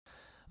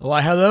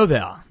Why, hello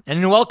there,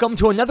 and welcome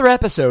to another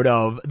episode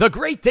of The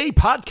Great Day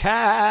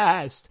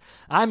Podcast.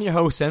 I'm your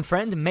host and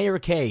friend, Mayor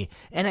K,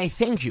 and I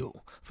thank you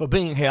for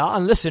being here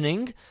and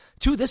listening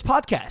to this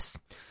podcast.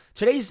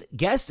 Today's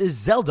guest is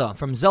Zelda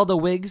from Zelda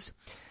Wigs.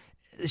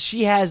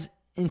 She has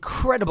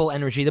incredible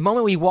energy. The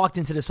moment we walked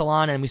into the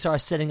salon and we started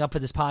setting up for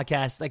this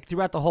podcast, like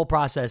throughout the whole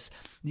process,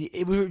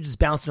 we were just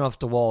bouncing off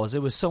the walls.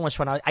 It was so much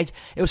fun. It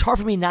was hard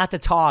for me not to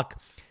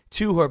talk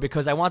to her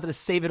because I wanted to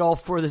save it all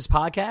for this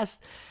podcast.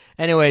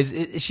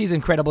 Anyways, she's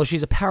incredible.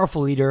 She's a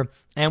powerful leader.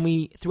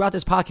 And throughout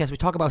this podcast, we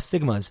talk about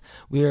stigmas.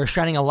 We are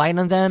shining a light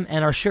on them.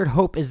 And our shared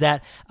hope is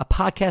that a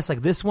podcast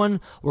like this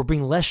one will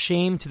bring less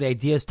shame to the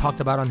ideas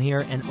talked about on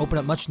here and open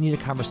up much needed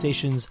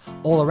conversations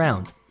all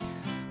around.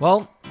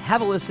 Well,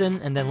 have a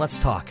listen and then let's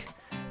talk.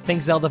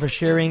 Thanks, Zelda, for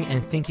sharing,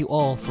 and thank you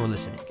all for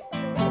listening.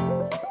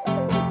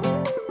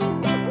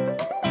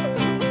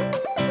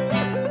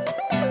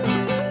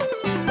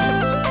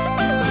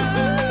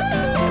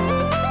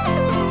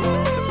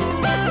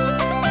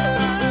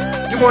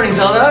 Good morning,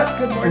 Zelda.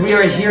 Good morning. We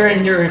are here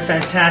in your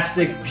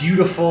fantastic,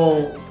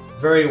 beautiful,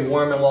 very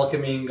warm and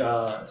welcoming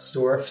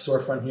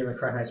storefront here in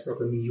Crown Heights,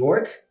 Brooklyn, New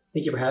York.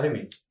 Thank you for having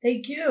me.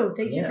 Thank you.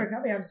 Thank you for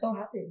coming. I'm so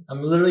happy.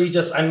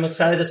 I'm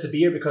excited just to be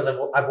here because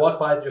I've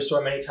walked by your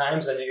store many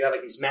times and you have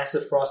like these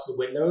massive frosted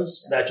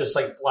windows that just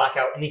like block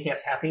out anything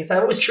that's happening inside.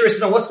 I'm always curious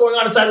to know what's going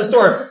on inside the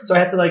store. So I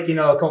had to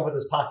come up with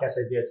this podcast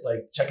idea to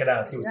like check it out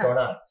and see what's going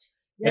on.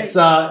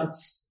 Yeah.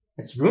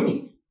 It's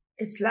roomy.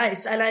 It's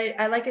nice. And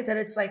I like it that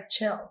it's like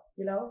chill,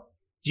 you know?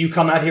 Do you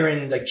come out here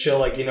and like chill,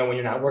 like, when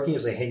you're not working,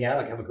 just like hang out,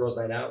 like have a girls'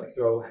 night out, like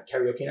throw a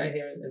karaoke night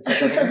here and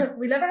stuff like that?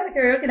 We never had a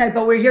karaoke night,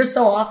 but we're here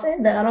so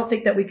often that I don't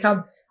think that we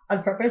come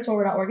on purpose when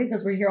we're not working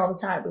because we're here all the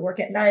time. We work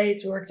at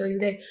nights, we work during the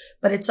day,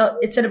 but it's an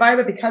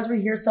environment because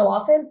we're here so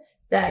often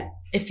that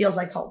it feels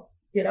like home.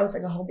 You know, it's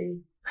like a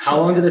homey. How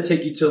long did it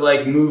take you to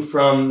like move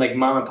from like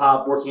mom and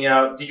pop working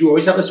out? Did you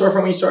always have a storefront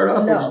when you started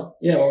off?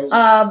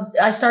 No.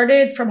 I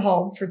started from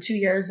home for 2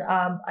 years.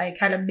 I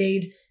kind of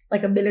made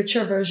like a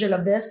miniature version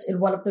of this in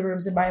one of the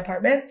rooms in my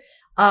apartment.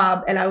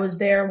 And I was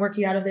there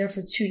working out of there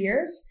for 2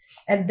 years.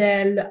 And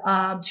then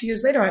 2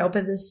 years later, I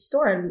opened this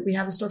store and we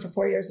have the store for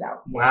 4 years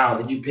now. Wow.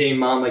 Did you pay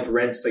mom like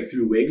rent like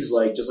through Wigs?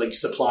 Like just like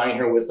supplying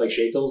her with like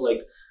shekels?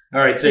 Like,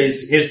 all right,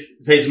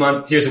 today's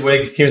month. Here's a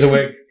wig. Here's a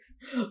wig.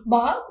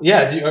 Mom?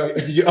 Yeah.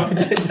 Did you don't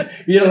live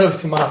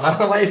with your mom. I don't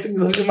know why you said you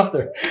live with your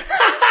mother.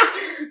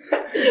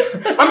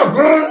 I'm a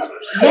grown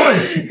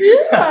woman.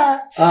 Yeah.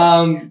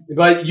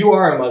 But you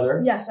are a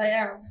mother. Yes, I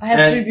am. I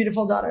have 3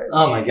 beautiful daughters.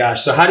 Oh my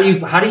gosh. So how do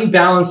you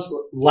balance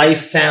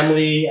life,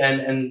 family,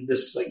 and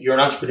this, like, you're an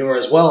entrepreneur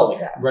as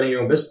well, running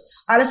your own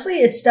business? Honestly,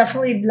 it's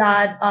definitely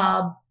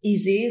not,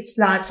 easy. It's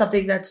not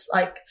something that's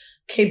like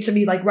came to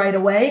me like right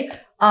away.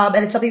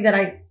 And it's something that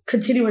I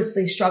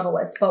continuously struggle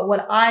with. But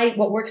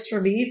what works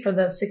for me for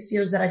the 6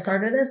 years that I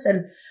started this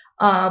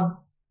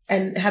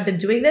and have been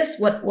doing this,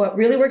 what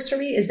really works for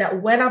me is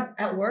that when I'm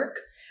at work,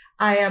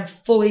 I am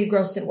fully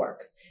engrossed in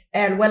work.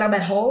 And when I'm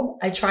at home,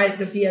 I try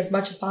to be as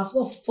much as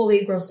possible fully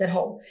engrossed at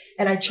home.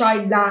 And I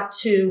try not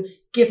to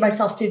give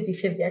myself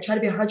 50-50. I try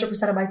to be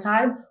 100% of my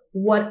time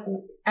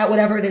at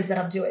whatever it is that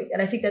I'm doing.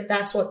 And I think that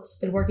that's what's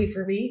been working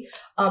for me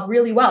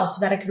really well,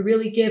 so that I can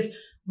really give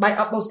my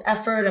utmost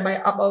effort and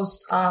my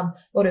utmost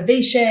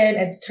motivation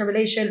and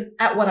determination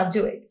at what I'm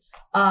doing.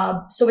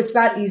 So it's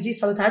not easy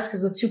sometimes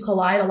because the two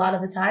collide a lot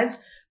of the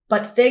times.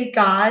 But thank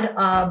God,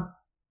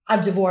 I'm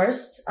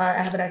divorced.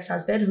 I have an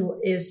ex-husband who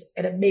is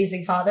an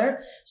amazing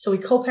father. So we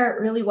co-parent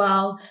really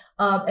well.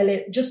 And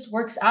it just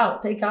works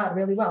out, thank God,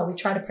 really well. We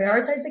try to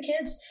prioritize the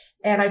kids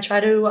and I try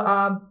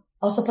to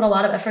also put a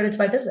lot of effort into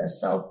my business.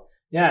 So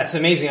yeah, it's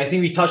amazing. I think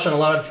we touched on a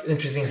lot of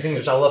interesting things,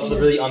 which I love to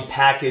really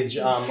unpackage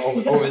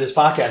over this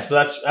podcast.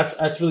 But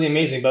that's really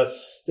amazing. But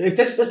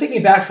let's take me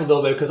back for a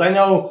little bit because I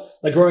know,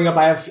 like growing up,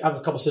 I have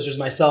a couple sisters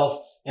myself.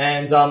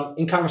 And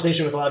in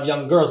conversation with a lot of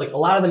young girls, like a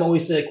lot of them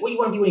always say, like, what do you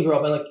want to be when you grow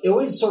up? And like it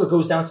always sort of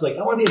goes down to like,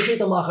 I want to be a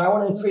sheitel macher. I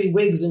want to create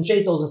wigs and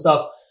sheitels and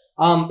stuff.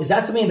 Is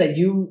that something that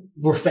you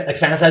were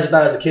fantasized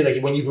about as a kid?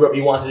 Like when you grew up,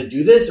 you wanted to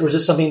do this, or was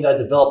this something that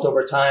developed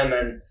over time?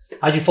 And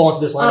how'd you fall into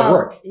this line of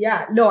work?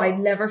 Yeah, no, I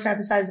never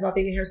fantasized about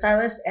being a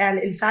hairstylist. And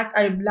in fact,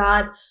 I'm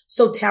not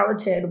so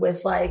talented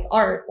with like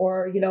art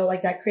or,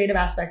 like that creative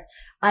aspect.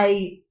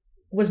 I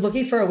was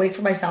looking for a wig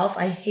for myself.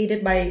 I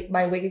hated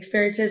my wig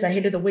experiences. I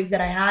hated the wig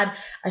that I had.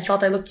 I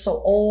felt I looked so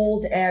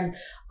old and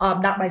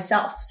not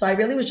myself. So I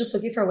really was just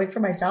looking for a wig for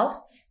myself.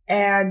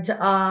 And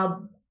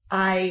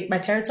my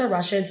parents are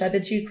Russian, so I've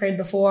been to Ukraine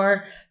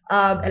before.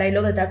 And I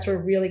know that that's where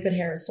really good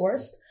hair is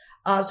sourced.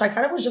 So I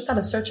kind of was just on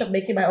a search of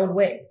making my own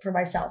wig for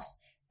myself.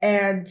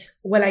 And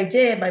when I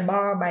did, my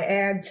mom, my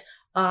aunt,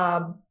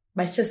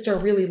 my sister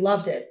really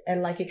loved it.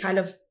 And like it kind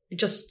of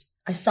just,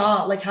 I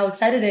saw like how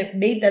excited it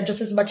made them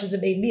just as much as it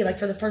made me. Like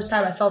for the first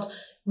time, I felt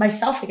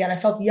myself again. I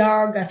felt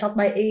young. I felt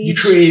my age. You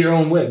created your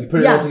own wig. You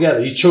put it all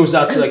together. You chose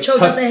out to like chose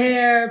out the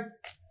hair,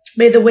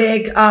 made the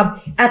wig.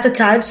 At the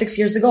time, 6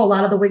 years ago, a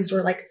lot of the wigs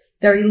were like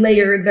very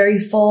layered, very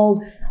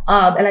full.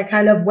 And I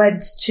kind of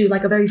went to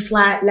like a very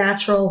flat,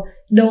 natural,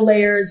 no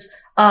layers.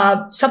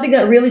 something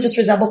that really just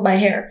resembled my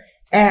hair.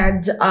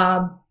 And,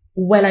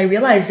 when I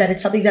realized that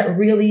it's something that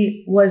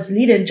really was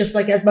needed, just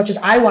like as much as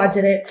I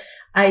wanted it,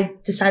 I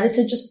decided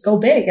to just go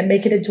big and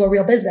make it into a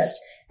real business.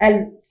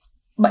 And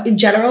in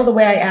general, the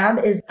way I am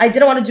is I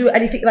didn't want to do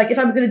anything. Like if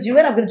I'm going to do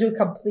it, I'm going to do it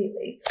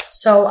completely.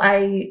 So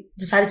I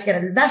decided to get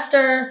an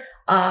investor.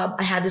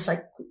 I had this like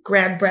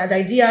grand brand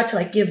idea to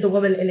like give the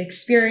woman an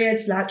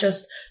experience, not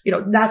just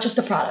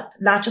a product,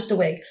 not just a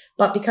wig,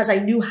 but because I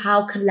knew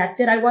how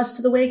connected I was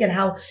to the wig and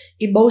how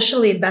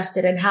emotionally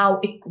invested and how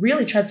it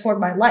really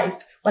transformed my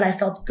life when I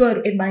felt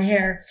good in my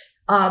hair.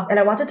 And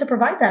I wanted to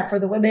provide that for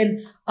the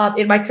women,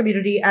 in my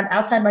community and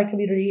outside my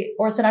community,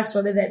 Orthodox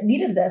women that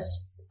needed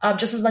this,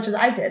 just as much as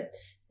I did.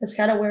 That's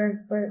kind of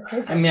where it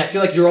came from. I mean, I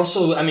feel like you're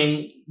also,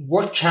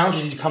 what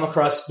challenges did you come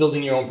across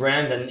building your own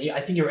brand? And I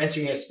think you're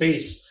entering a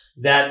space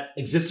that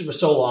existed for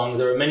so long.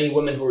 There are many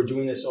women who are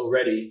doing this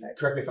already.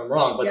 Correct me if I'm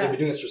wrong, but they've been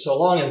doing this for so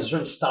long and there's a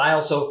certain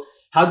style. So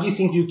how do you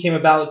think you came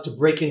about to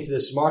break into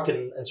this market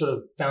and sort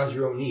of found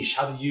your own niche?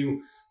 How did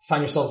you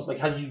find yourself, like,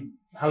 how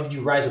did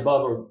you rise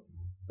above or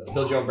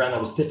build your own brand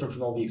that was different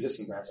from all the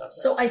existing brands out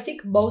there? So I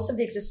think most of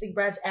the existing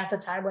brands at the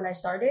time when I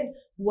started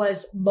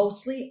was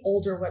mostly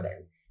older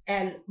women.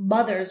 And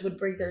mothers would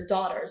bring their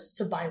daughters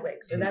to buy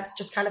wigs. And that's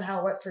just kind of how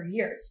it went for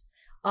years.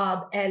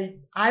 And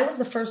I was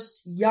the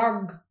first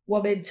young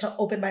woman to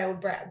open my own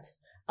brand.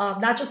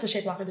 Not just the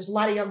Shade Walker. There's a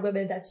lot of young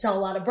women that sell a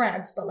lot of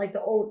brands, but like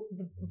the old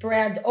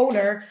brand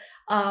owner.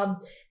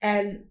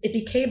 And it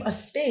became a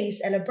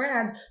space and a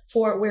brand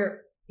for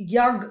where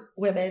young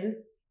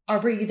women are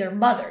bringing their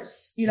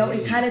mothers.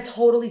 It kind of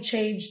totally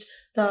changed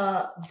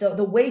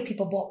the way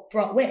people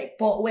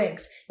bought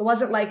wigs. It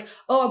wasn't like,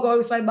 oh, I'm going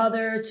with my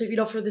mother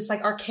to, for this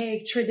like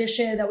archaic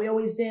tradition that we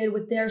always did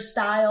with their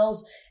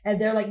styles and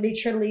their like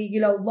matronly,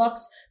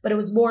 looks, but it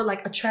was more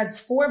like a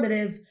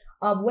transformative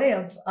way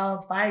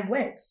of buying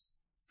wigs.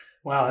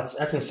 Wow,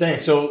 that's insane.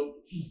 So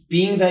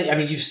being that,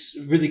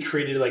 you've really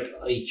created like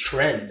a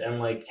trend, and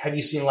like, have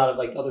you seen a lot of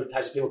like other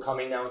types of people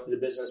coming now into the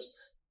business,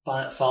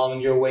 following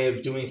your way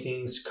of doing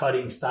things,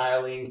 cutting,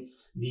 styling,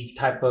 the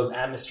type of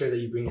atmosphere that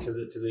you bring to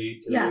the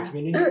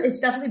community? It's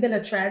definitely been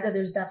a trend, and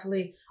there's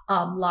definitely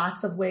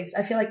lots of wigs.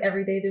 I feel like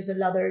every day there's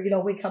another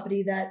wig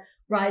company that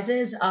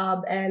rises,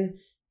 and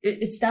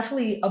it's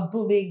definitely a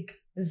booming,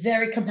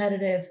 very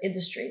competitive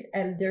industry,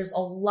 and there's a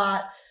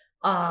lot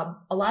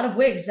of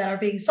wigs that are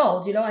being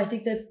sold. I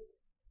think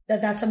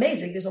that's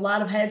amazing. There's a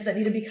lot of heads that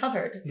need to be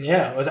covered.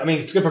 Yeah.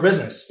 It's good for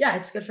business. Yeah,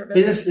 it's good for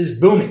business. Business is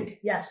booming.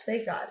 Yes,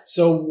 thank God.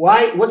 So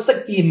what's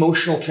like the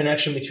emotional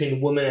connection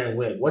between woman and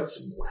wig?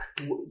 What's,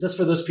 just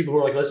for those people who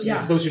are like listening,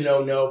 for those who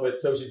know,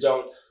 but for those who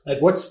don't,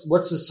 like what's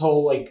this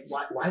whole, like,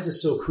 why is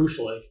this so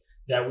crucial? Like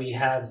that we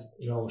have,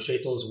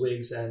 Shaitl's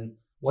wigs, and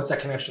what's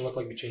that connection look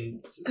like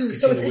between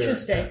So it's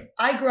interesting.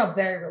 I grew up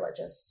very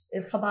religious.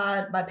 In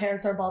Chabad, my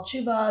parents are Baal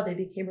Tshuva. They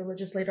became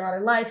religious later on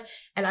in life.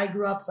 And I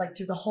grew up like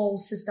through the whole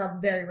system,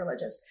 very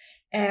religious.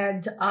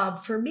 And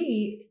for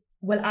me,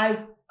 when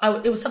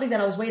it was something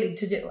that I was waiting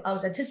to do. I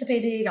was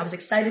anticipating, I was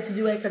excited to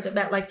do it because it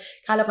meant like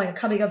kind of like a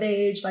coming of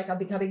age, like I'm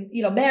becoming,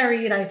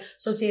 married. I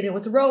associated it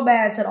with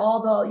romance and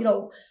all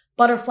the,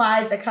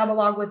 butterflies that come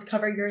along with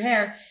covering your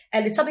hair.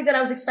 And it's something that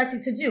I was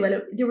expecting to do.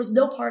 And there was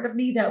no part of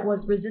me that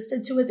was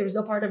resistant to it. There was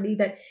no part of me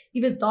that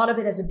even thought of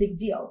it as a big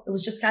deal. It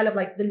was just kind of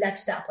like the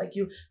next step. Like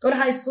you go to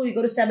high school, you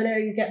go to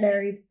seminary, you get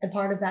married, and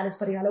part of that is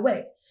putting on a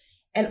wig.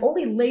 And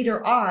only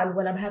later on,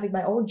 when I'm having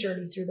my own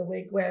journey through the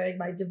wig wearing,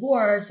 my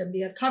divorce and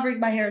me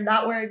uncovering my hair,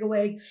 not wearing a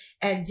wig,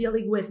 and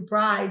dealing with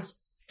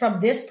brides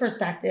from this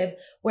perspective,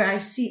 where I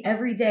see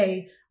every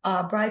day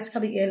brides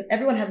coming in,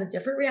 everyone has a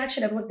different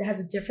reaction. Everyone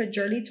has a different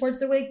journey towards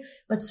the wig.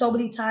 But so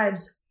many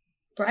times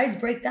brides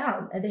break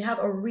down and they have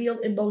a real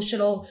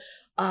emotional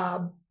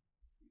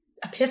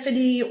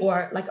epiphany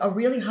or like a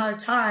really hard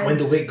time. When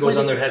the wig goes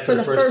on their head for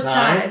the first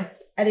time.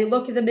 And they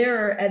look in the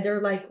mirror and they're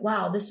like,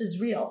 wow, this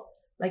is real.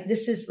 Like,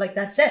 this is like,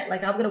 that's it.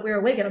 Like, I'm going to wear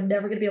a wig and I'm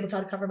never going to be able to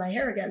uncover my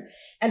hair again.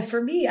 And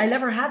for me, I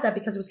never had that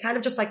because it was kind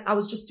of just like, I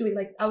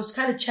was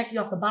kind of checking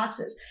off the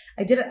boxes.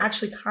 I didn't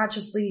actually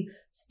consciously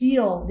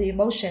feel the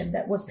emotion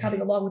that was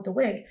coming along with the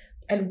wig.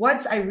 And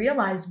once I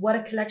realized what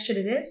a connection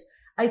it is,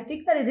 I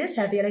think that it is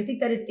heavy and I think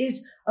that it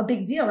is a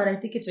big deal. And I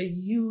think it's a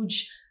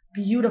huge,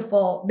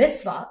 beautiful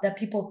mitzvah that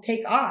people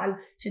take on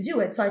to do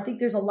it. So I think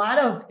there's a lot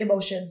of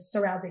emotions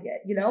surrounding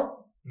it,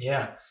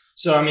 Yeah.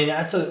 So, I mean,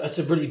 that's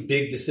a really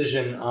big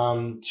decision,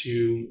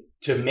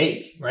 to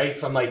make, right?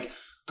 From like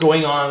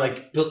going on,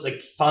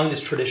 like following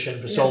this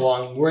tradition for so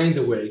long, wearing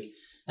the wig,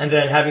 and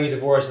then having a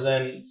divorce, and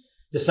then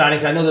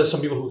deciding, I know there's some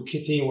people who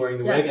continue wearing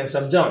the wig and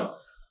some don't.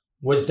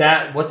 What did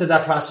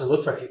that process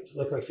look like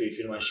for you, if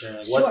you don't mind sharing?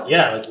 Like what,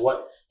 sure.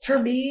 What? For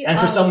me, and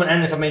for someone,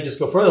 and if I may just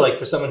go further, like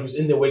for someone who's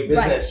in the wig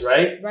business,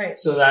 right?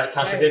 So that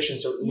contradiction,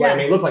 so what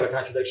may look like a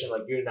contradiction,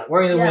 like you're not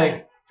wearing the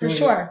wig. For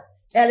sure.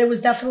 And it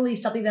was definitely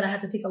something that I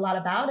had to think a lot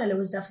about, and it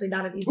was definitely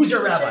not an easy Who's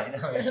your decision.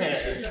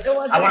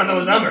 rabbi? I want to know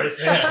his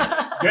numbers.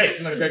 Yeah. It's great. He's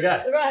a great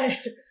guy. Right.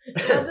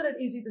 It wasn't an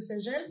easy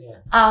decision.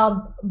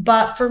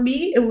 But for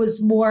me, it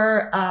was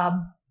more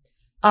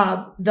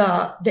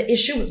the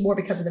issue was more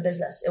because of the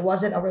business. It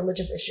wasn't a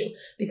religious issue,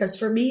 because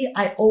for me,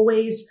 I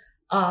always,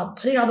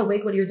 putting on the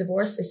wig when you're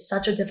divorced is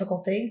such a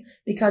difficult thing,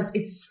 because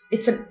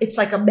it's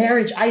like a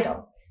marriage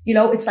item. You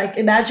know, it's like,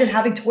 imagine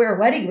having to wear a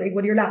wedding ring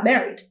when you're not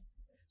married.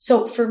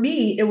 So for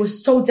me, it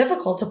was so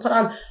difficult to put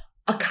on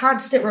a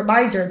constant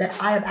reminder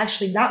that I am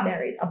actually not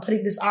married. I'm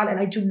putting this on and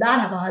I do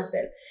not have a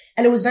husband.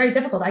 And it was very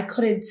difficult. I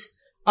couldn't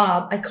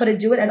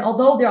do it. And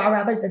although there are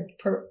rabbis that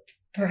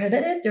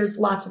prohibit it, there's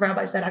lots of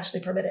rabbis that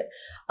actually permit it.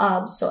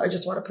 So I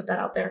just want to put that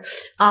out there.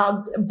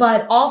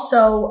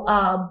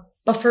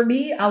 But for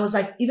me, I was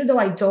like, even though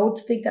I don't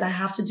think that I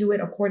have to do it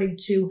according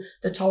to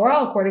the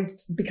Torah,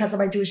 because of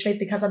my Jewish faith,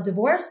 because I'm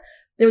divorced,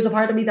 there was a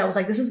part of me that was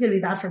like, this is going to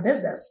be bad for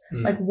business.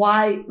 Like,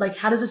 why? Like,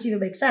 how does this even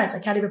make sense? I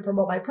can't even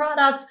promote my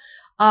product.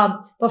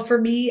 But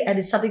for me, and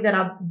it's something that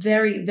I'm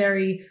very,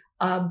 very,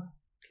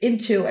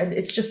 into, and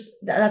it's just,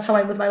 that's how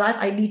I live my life.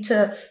 I need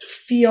to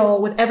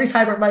feel with every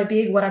fiber of my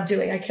being what I'm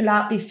doing. I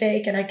cannot be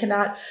fake, and I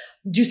cannot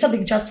do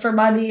something just for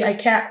money. I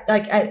can't,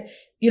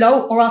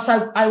 or else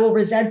I will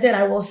resent it.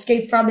 I will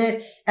escape from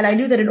it. And I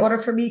knew that in order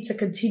for me to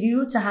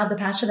continue to have the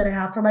passion that I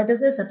have for my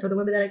business and for the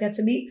women that I get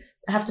to meet,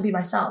 I have to be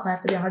myself. I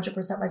have to be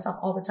 100% myself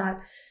all the time.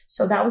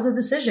 So that was the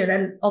decision.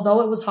 And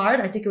although it was hard,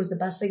 I think it was the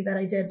best thing that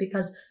I did,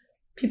 because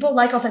people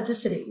like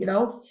authenticity,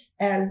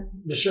 and.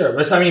 Sure.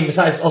 But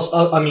besides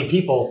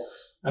people,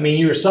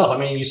 you yourself,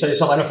 you said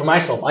yourself, I know for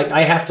myself, like,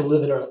 I have to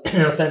live in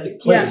an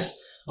authentic place.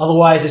 Yeah.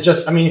 Otherwise, it's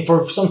just,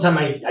 for some time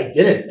I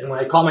didn't. And when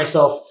I caught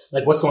myself,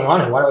 like, what's going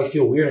on here? Why do I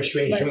feel weird and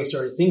strange doing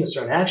certain things,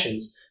 certain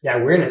actions?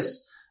 That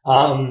awareness,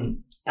 I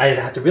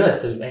have to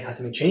realize I have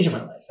to make change in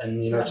my life.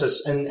 And, it's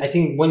just, and I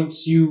think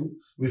once you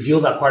reveal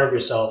that part of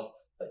yourself,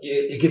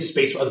 it gives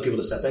space for other people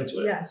to step into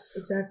it. Yes,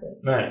 exactly.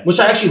 Right. Which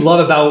I actually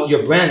love about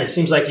your brand. It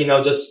seems like,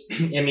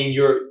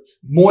 you're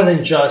more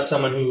than just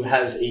someone who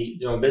has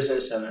their own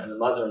business and a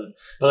mother.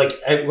 But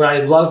what I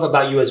love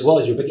about you as well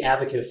is you're a big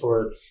advocate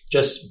for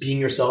just being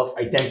yourself,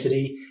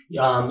 identity.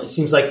 It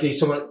seems like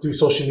someone through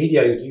social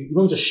media, you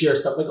don't just share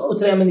stuff like, oh,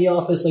 today I'm in the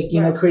office,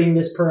 creating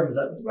this perm. Is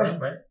that right?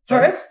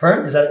 Perm?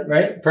 Perm? Is that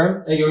right?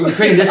 Perm? You're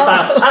creating this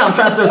style. I'm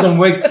trying to throw some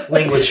wig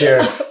language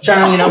here.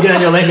 Trying to, get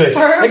on your language.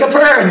 Perm? Like a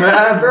perm,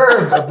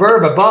 a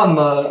verb, a bum.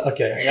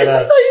 Okay. I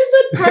thought you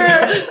said perm.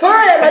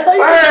 I thought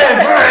you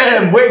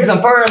said perm. Wigs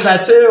on perm,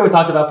 that too. We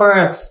talked about perm.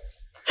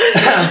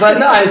 But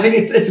no, I think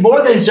it's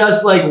more than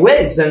just like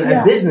wigs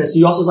and business.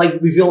 You also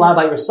reveal a lot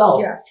about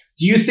yourself. Yeah.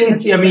 Do you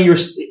think,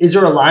 is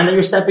there a line that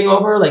you're stepping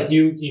over? Like, do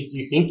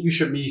you think you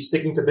should be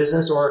sticking to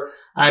business, or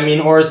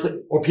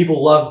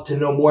people love to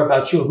know more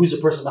about you? Who's the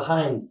person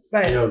behind,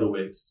 the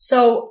wigs?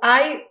 So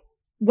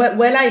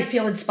when I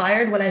feel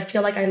inspired, when I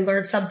feel like I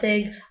learned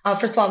something,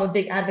 first of all, I'm a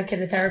big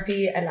advocate in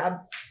therapy, and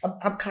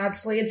I'm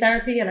constantly in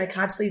therapy, and I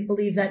constantly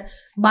believe that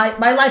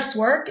my life's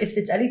work, if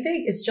it's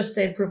anything, it's just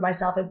to improve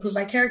myself, improve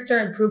my character,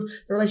 improve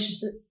the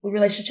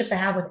relationships I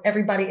have with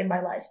everybody in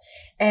my life.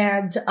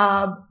 And,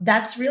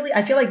 that's really,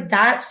 I feel like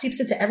that seeps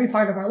into every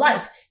part of our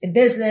life, in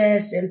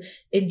business,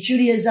 in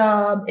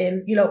Judaism,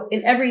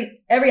 in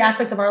every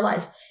aspect of our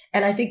life.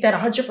 And I think that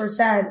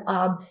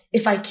 100%,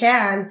 if I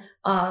can,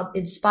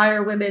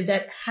 inspire women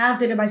that have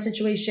been in my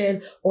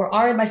situation or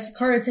are in my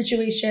current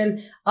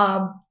situation,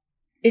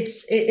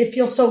 it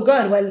feels so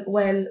good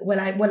when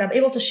I'm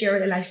able to share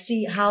it and I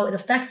see how it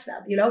affects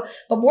them,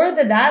 but more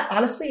than that,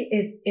 honestly,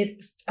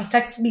 it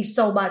affects me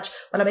so much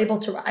when I'm able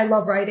to, I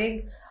love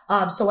writing.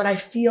 So when I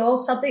feel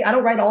something, I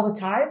don't write all the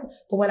time,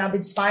 but when I'm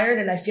inspired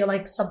and I feel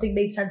like something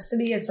made sense to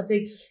me and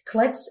something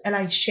clicks and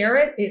I share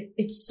it,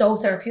 it's so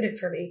therapeutic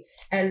for me.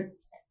 And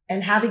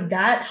having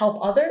that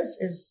help others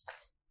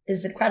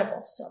is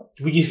incredible. So,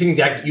 would you think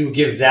that you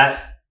give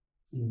that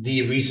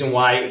the reason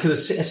why?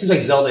 Because it seems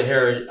like Zelda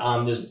here.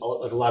 There's a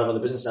lot of other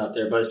business out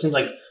there, but it seems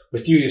like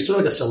with you, you're sort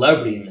of like a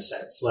celebrity in a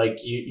sense. Like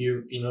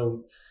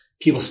you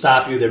people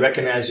stop you, they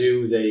recognize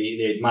you,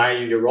 they admire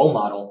you, you're a role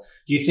model.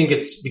 Do you think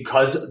it's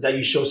because that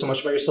you show so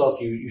much about yourself?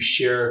 You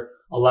share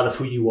a lot of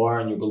who you are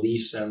and your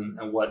beliefs and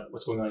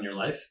what's going on in your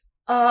life.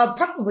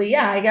 Probably,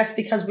 yeah. I guess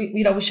because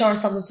we show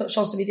ourselves on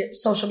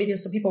social media,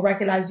 so people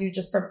recognize you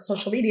just from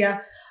social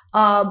media.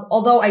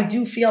 Although I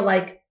do feel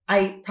like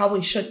I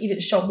probably should even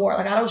show more.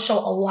 Like, I don't show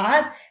a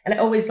lot, and I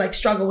always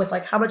struggle with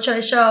how much should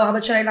I show, how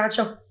much should I not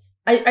show.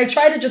 I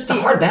try to just. It's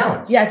a hard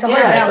balance. Yeah, it's a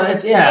hard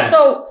balance. It's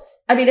also,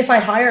 if I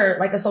hire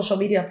a social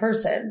media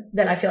person,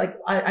 then I feel like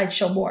I'd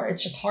show more.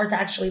 It's just hard to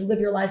actually live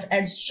your life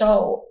and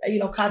show,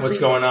 constantly what's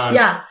going on.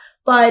 Yeah,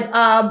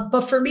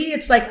 but for me,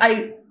 it's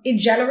in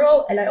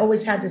general, and I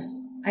always had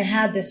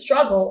this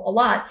struggle a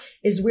lot,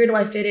 is where do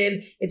I fit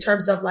in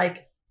terms of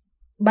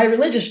my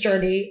religious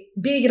journey,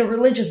 being in a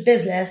religious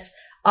business,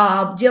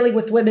 dealing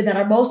with women that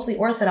are mostly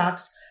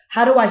Orthodox.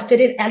 How do I fit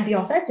in and be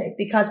authentic?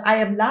 Because I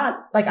am not,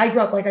 I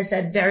grew up, like I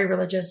said, very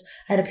religious.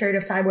 I had a period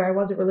of time where I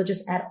wasn't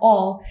religious at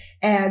all,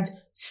 and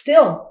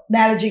still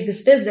managing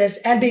this business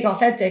and being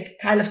authentic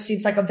kind of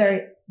seems like a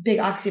very big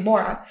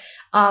oxymoron.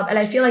 And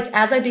I feel like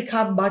as I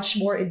become much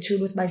more in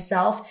tune with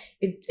myself,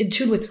 in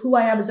tune with who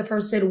I am as a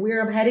person, where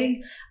I'm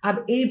heading, I'm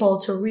able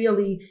to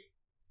really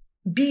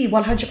be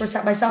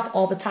 100% myself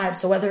all the time.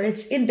 So whether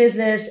it's in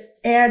business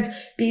and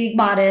being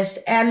modest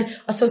and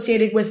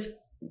associating with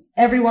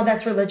everyone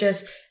that's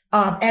religious,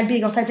 and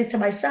being authentic to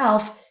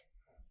myself,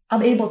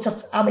 I'm able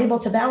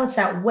to balance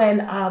that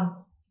when,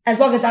 as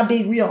long as I'm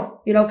being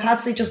real,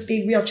 constantly just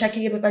being real,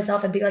 checking in with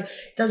myself and being like,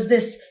 does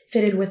this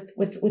fit in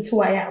with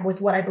who I am,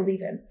 with what I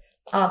believe in?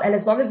 And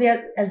as long as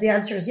the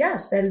answer is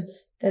yes, then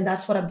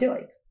that's what I'm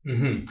doing.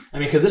 Mm-hmm. I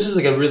mean, cause this is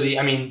like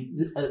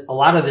a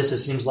lot of this, it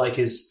seems like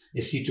is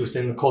seeped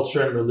within the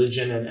culture and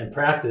religion and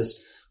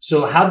practice.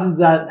 So how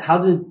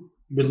did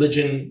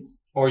religion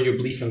or your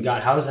belief in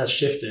God, how has that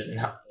shifted and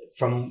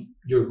from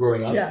your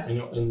growing up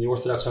in the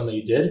Orthodox home that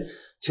you did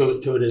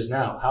to it is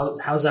now?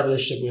 How's that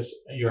relationship with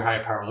your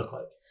higher power look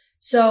like?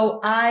 So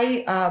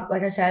I,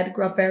 like I said,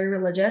 grew up very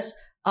religious.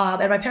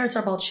 And my parents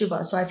are Baal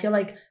Tshuva. So I feel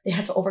like they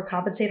had to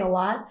overcompensate a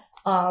lot,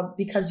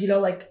 because,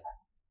 like,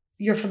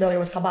 you're familiar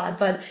with Chabad,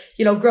 but,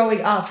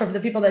 growing up, from the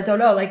people that don't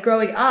know, like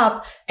growing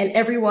up, and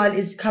everyone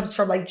comes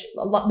from like,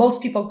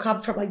 most people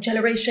come from like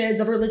generations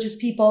of religious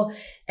people.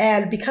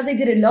 And because they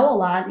didn't know a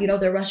lot,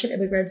 they're Russian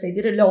immigrants, they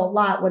didn't know a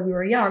lot when we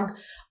were young.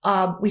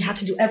 We had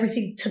to do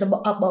everything to the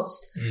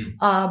utmost.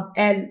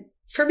 And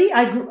for me,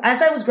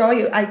 as I was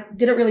growing, I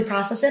didn't really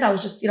process it. I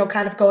was just,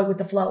 kind of going with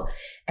the flow.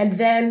 And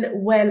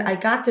then when I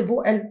got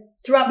divorced, and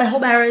throughout my whole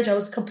marriage, I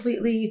was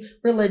completely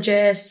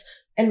religious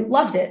and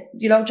loved it,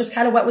 just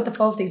kind of went with the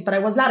flow of things, but I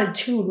was not in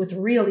tune with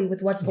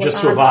what's going on.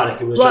 Just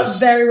robotic. It was just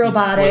very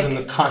robotic. It wasn't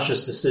the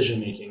conscious decision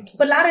making.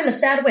 But not in a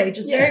sad way,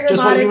 just very robotic.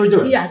 Just what you were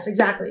doing. Yes,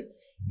 exactly.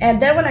 And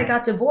then when I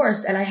got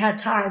divorced and I had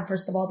time,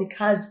 first of all,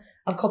 because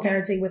I'm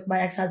co-parenting with my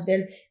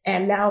ex-husband,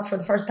 and now for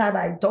the first time,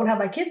 I don't have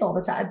my kids all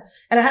the time.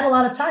 And I had a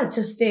lot of time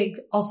to think.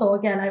 Also,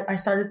 again, I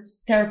started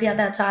therapy at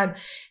that time,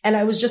 and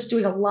I was just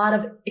doing a lot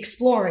of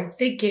exploring,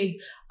 thinking,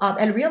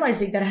 and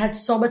realizing that I had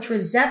so much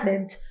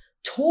resentment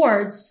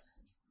towards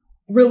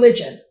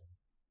religion.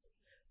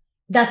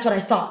 That's what I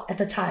thought at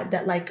the time,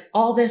 that like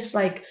all this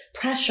like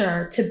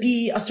pressure to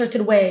be a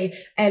certain way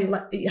and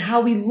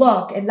how we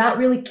look and not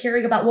really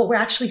caring about what we're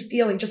actually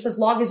feeling, just as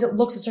long as it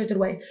looks a certain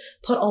way,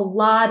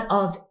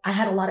 I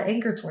had a lot of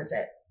anger towards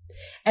it.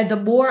 And the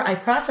more I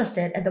processed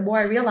it and the more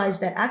I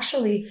realized that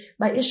actually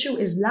my issue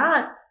is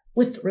not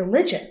with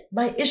religion.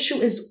 My issue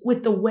is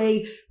with the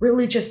way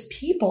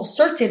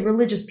certain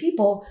religious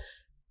people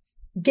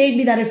gave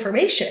me that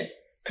information,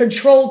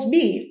 controlled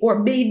me, or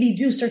made me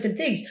do certain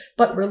things.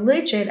 But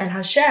religion and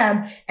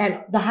Hashem and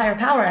the higher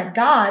power and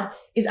God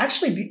is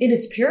actually, in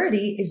its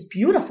purity, is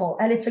beautiful,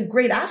 and it's a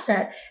great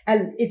asset,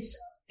 and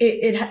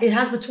it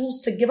has the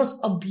tools to give us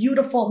a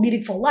beautiful,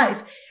 meaningful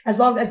life, as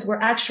long as we're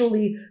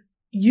actually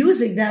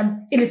using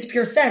them in its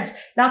pure sense,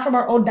 not from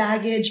our own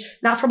baggage,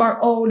 not from our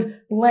own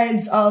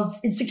lens of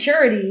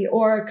insecurity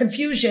or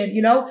confusion,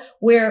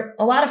 where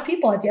a lot of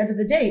people at the end of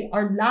the day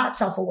are not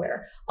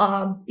self-aware.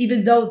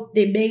 Even though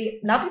they may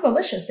not be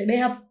malicious, they may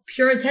have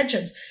pure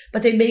intentions,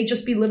 but they may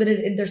just be limited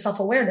in their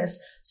self-awareness.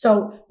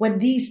 So when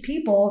these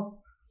people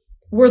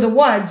were the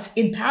ones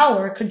in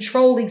power,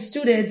 controlling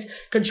students,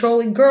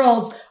 controlling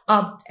girls,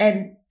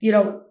 and,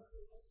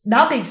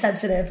 not being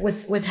sensitive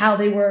with how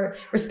they were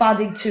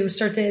responding to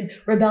certain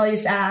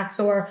rebellious acts,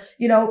 or,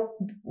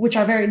 which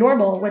are very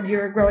normal when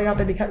you're growing up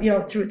and become,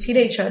 through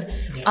teenagehood.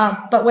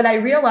 Yeah. But when I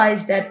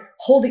realized that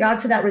holding on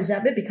to that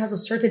resentment because of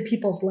certain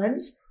people's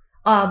lens,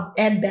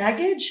 and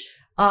baggage,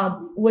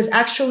 was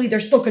actually, they're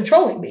still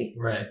controlling me.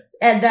 Right.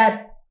 And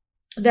that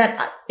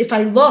if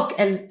I look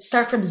and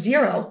start from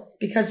zero,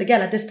 because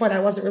again, at this point I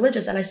wasn't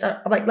religious, and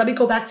I'm like, let me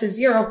go back to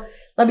zero.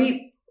 Let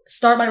me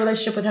start my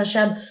relationship with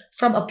Hashem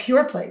from a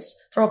pure place,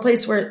 from a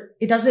place where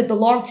it doesn't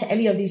belong to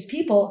any of these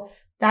people.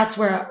 That's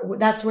where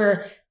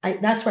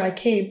I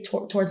came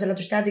towards an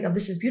understanding of,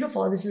 this is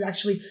beautiful, and this is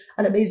actually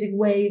an amazing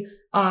way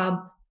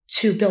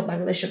to build my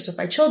relationships with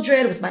my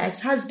children, with my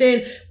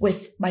ex-husband,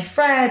 with my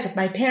friends, with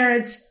my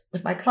parents,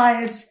 with my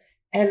clients,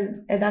 and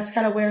that's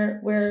kind of where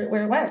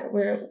it went,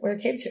 where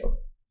it came to.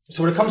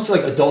 So when it comes to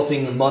like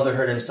adulting and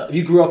motherhood and stuff,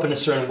 you grew up in a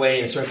certain way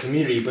in a certain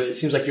community, but it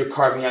seems like you're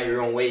carving out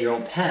your own way, your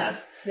own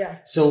path. Yeah.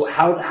 So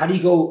how do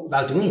you go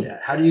about doing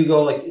that? How do you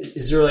go, like,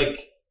 is there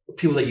like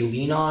people that you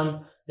lean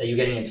on, that you're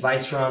getting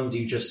advice from? Do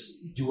you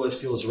just do what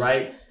feels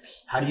right?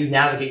 How do you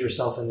navigate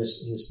yourself in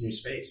this new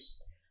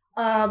space?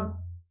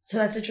 So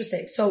that's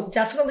interesting. So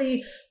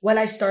definitely when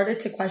I started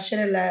to question,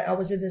 and I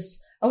was in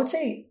this, I would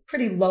say,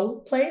 pretty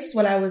low place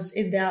when I was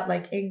in that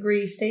like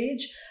angry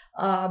stage.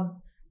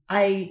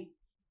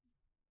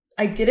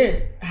 I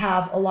didn't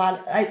have a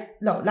lot.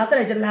 Not that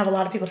I didn't have a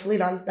lot of people to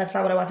lean on. That's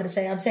not what I wanted to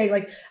say. I'm saying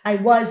like I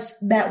was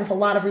met with a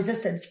lot of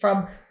resistance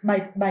from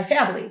my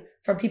family,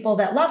 from people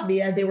that loved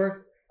me, and they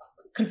were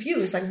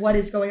confused. Like, what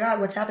is going on?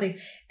 What's happening?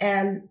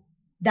 And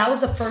that was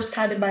the first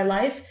time in my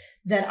life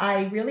that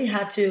I really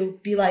had to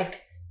be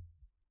like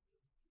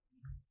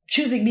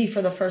choosing me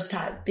for the first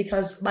time,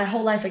 because my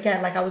whole life,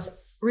 again, like I was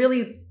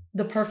really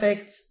the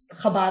perfect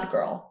Chabad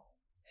girl.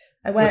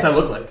 What's that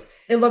look like?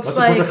 It looks What's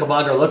like... What's a perfect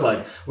Chabad girl look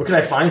like? Where can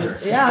I find her?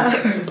 Yeah.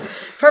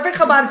 perfect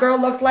Chabad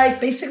girl looked like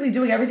basically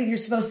doing everything you're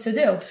supposed to do.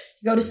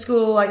 You go to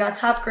school. I got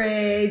top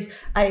grades.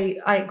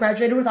 I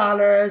graduated with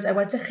honors. I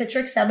went to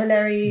Chitrick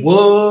Seminary.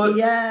 What?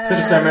 Yes.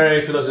 Chitrick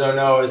Seminary, for those who don't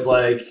know, is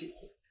like,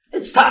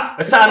 it's top.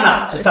 It's top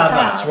notch. It's top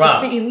notch.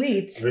 Wow. It's the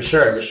elite. For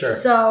sure.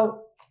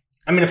 So,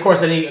 I mean, of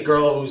course, any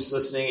girl who's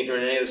listening, if you're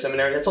in any of the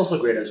seminary, that's also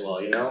great as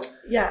well, you know?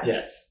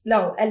 Yes.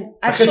 No, and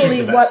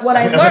actually what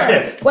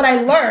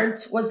I learned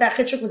was that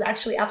Chitrick was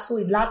actually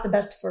absolutely not the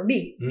best for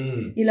me.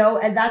 You know,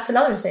 and that's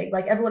another thing.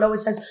 Like everyone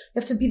always says,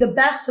 you have to be the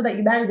best so that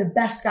you marry the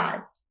best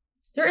guy.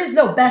 There is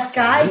no best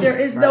guy. There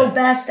is no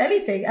best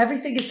anything.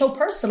 Everything is so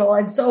personal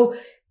and so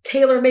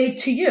tailor-made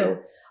to you.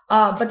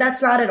 But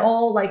that's not at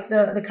all like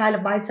the kind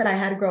of mindset I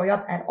had growing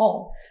up at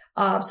all.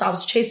 So I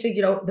was chasing,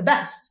 you know, the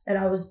best, and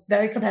I was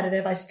very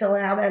competitive. I still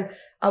am. And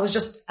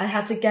I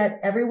had to get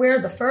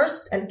everywhere the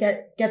first and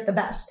get the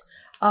best.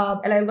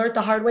 And I learned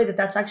the hard way that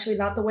that's actually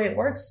not the way it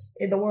works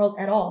in the world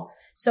at all.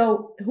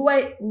 So who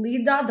I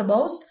leaned on the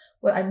most,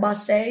 well, I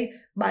must say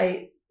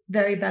my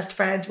very best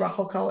friend,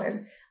 Rachel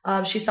Cohen.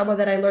 She's someone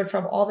that I learned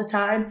from all the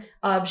time.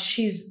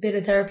 She's been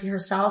in therapy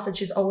herself, and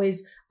she's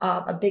always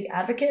a big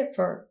advocate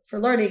for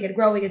learning and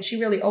growing. And she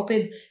really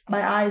opened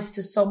my eyes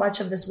to so much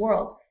of this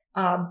world.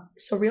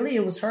 So really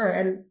it was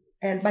her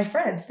and my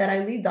friends that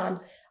I leaned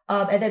on.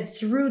 And then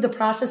through the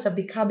process of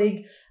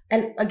becoming,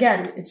 and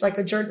again, it's like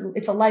a journey,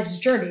 it's a life's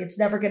journey. It's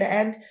never going to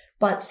end.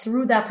 But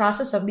through that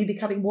process of me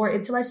becoming more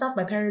into myself,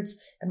 my parents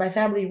and my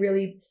family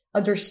really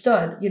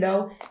understood, you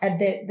know, and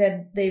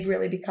they've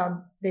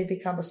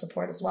become a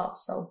support as well.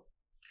 So.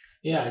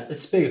 Yeah,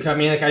 it's big. I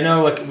mean, like, I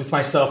know, like, with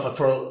myself,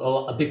 for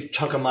a big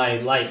chunk of my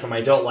life, or my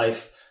adult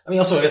life, I mean,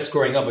 also, I guess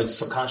growing up, I just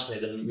subconsciously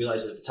didn't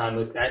realize it at the time.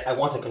 Like, I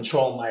want to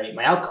control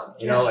my outcome,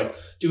 you know, like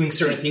doing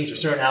certain things for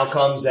certain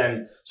outcomes.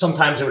 And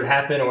sometimes it would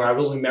happen, or I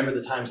will remember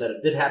the times that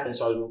it did happen.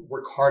 So I would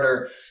work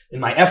harder in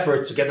my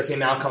effort to get the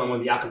same outcome. And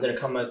when the outcome didn't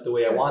come out the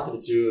way I wanted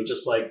it to,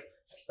 just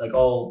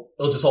it'll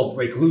just all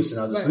break loose, and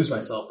I'll just lose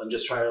myself and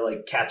just try to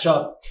like catch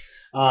up.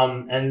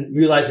 And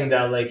realizing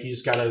that like you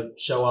just gotta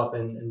show up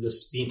and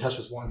just be in touch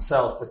with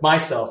oneself, with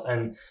myself,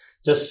 and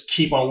just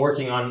keep on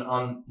working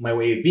on my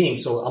way of being.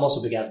 So I'm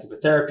also a big advocate for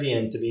therapy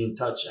and to be in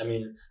touch. I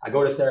mean, I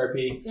go to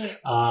therapy,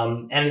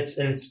 and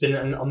it's been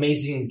an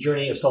amazing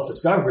journey of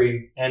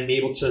self-discovery, and be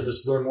able to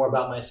just learn more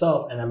about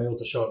myself, and I'm able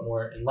to show up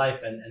more in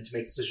life and to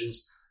make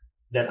decisions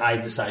that I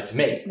decide to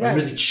make and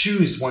really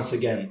choose once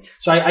again.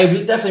 So I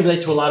definitely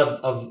relate to a lot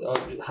of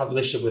how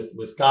relationship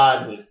with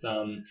God,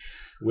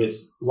 with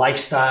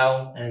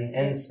lifestyle, and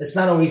it's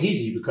not always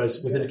easy,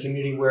 because within a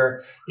community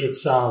where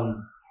it's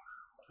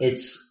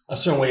a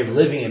certain way of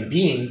living and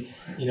being,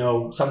 you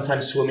know,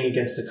 sometimes swimming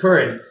against the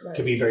current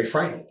can be very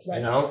frightening,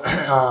 you know,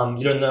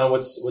 you don't know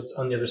what's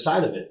on the other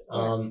side of it.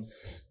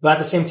 But at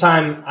the same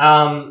time,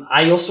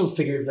 I also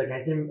figured like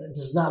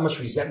there's not much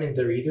resentment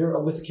there either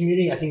with the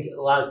community. I think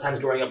a lot of times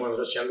growing up when I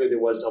was younger, there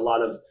was a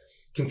lot of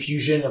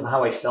confusion of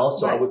how I felt.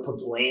 So I would put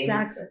blame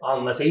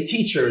on, let's say,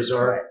 teachers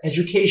or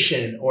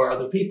education or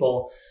other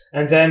people.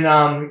 And then,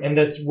 and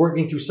that's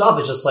working through self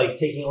is just like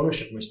taking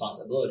ownership and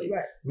responsibility,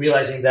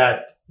 realizing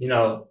that, you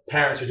know,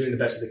 parents are doing the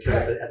best that they could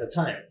at the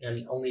time,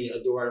 and only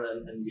adore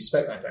and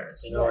respect my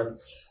parents, you know,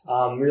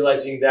 and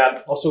realizing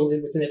that also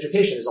within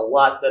education, there's a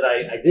lot that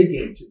I did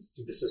gain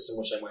through the system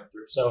which I went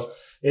through. So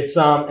it's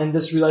and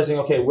this realizing,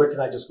 okay, where can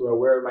I just grow?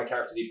 Where are my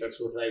character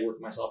defects? Where can I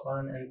work myself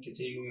on and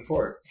continue moving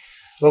forward?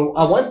 But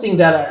one thing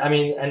that I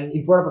mean, and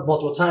you brought up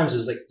multiple times,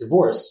 is like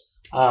divorce.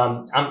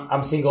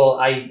 I'm single.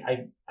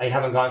 I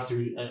haven't gone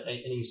through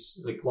any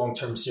like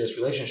long-term serious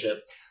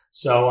relationship.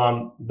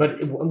 So,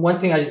 but one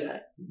thing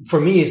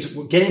for me is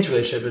getting into a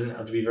relationship,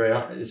 and to be very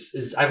honest,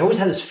 is I've always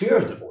had this fear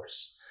of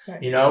divorce.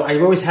 You know,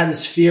 I've always had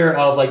this fear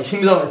of like,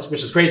 even though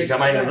which is crazy because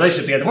I'm not in a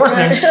relationship to get divorced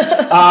in.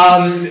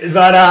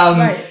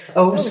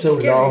 Oh, so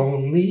scary.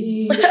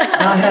 Lonely.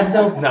 I have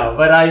no,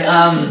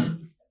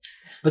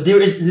 but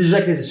there's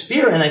like this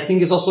fear, and I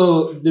think it's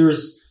also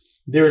there's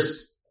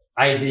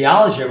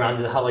ideology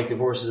around it, how like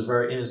divorce is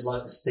is a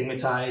lot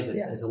stigmatized.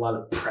 It's a lot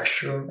of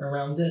pressure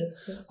around it.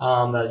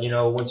 That, you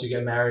know, once you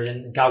get married,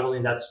 and God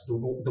willing, that's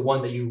the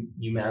one that you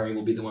marry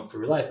will be the one for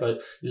your life.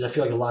 But I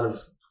feel like a lot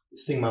of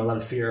stigma, a lot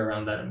of fear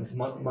around that,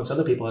 amongst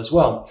other people as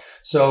well.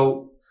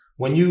 So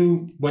when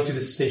you went through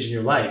this stage in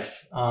your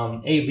life,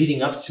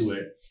 leading up to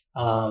it,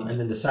 and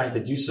then deciding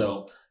to do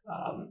so,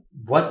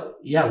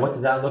 what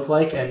did that look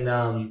like? And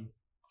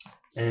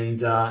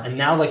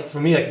now, like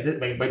for me,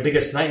 like my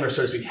biggest nightmare,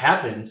 so to speak,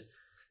 happened.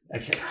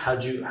 Like,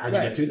 how'd you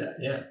get through that?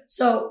 Yeah.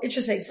 So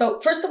interesting.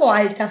 So first of all,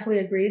 I definitely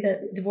agree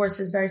that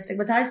divorce is very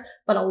stigmatized,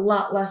 but a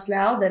lot less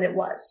now than it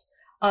was,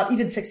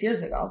 even 6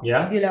 years ago.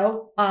 Yeah. You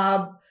know,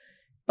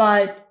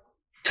 but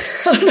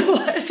I don't know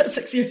why I said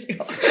 6 years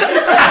ago.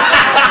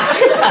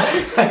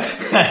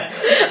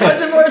 I'm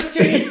divorced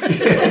 2 years.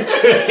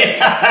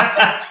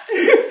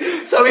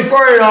 So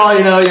before it all,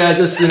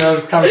 just,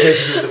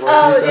 conversations with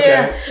divorces.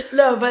 Yeah.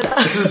 No, but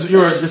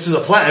this is a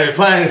plan.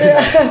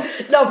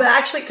 No, but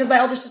actually, because my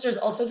older sister is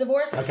also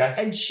divorced. Okay.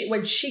 And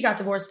when she got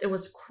divorced, it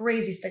was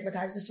crazy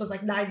stigmatized. This was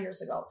like 9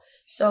 years ago.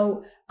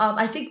 So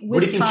I think with what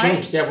do you think time,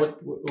 changed? Yeah, over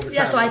time,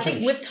 yeah. So I think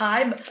changed? with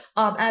time,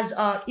 as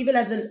even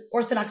as an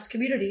Orthodox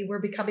community, we're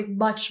becoming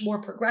much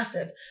more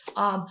progressive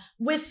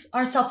with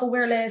our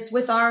self-awareness,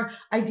 with our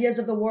ideas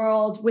of the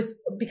world, with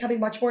becoming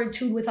much more in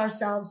tune with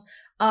ourselves.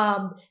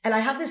 And I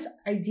have this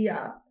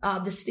idea,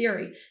 this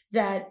theory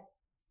that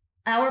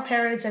our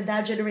parents and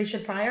that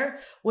generation prior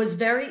was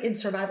very in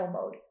survival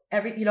mode.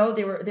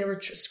 They were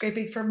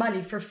scraping for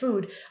money, for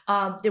food.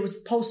 It was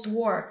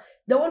post-war.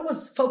 No one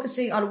was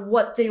focusing on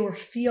what they were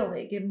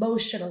feeling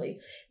emotionally.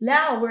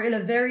 Now we're in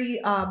a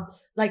very,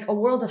 like a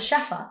world of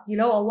shefa, a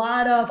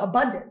lot of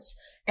abundance.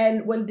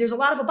 And when there's a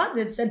lot of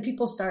abundance, then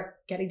people start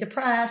getting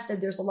depressed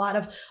and there's a lot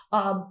of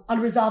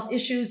unresolved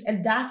issues.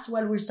 And that's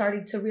when we're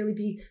starting to really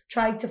be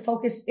trying to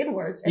focus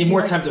inwards. And need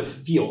more time to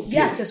feel.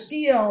 Yeah, to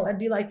feel and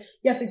be like,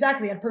 yes,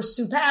 exactly. And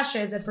pursue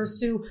passions and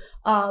pursue,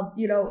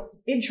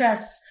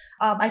 interests.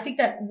 I think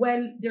that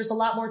when there's a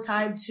lot more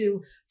time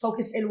to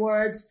focus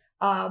inwards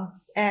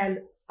and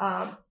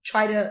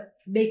try to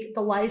make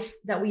the life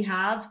that we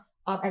have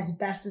as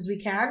best as we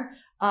can,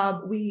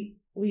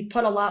 we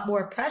put a lot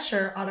more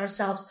pressure on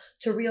ourselves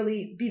to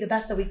really be the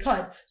best that we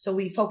could. So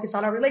we focus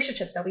on our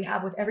relationships that we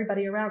have with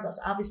everybody around us.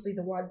 Obviously,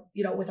 the one,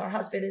 with our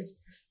husband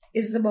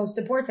is the most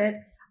important.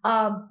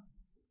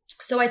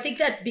 So I think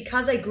that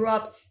because I grew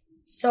up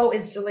so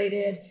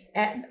insulated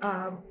and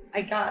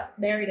I got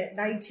married at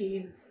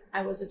 19,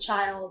 I was a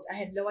child. I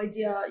had no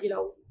idea,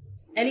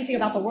 anything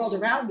about the world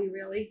around me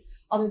really,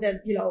 other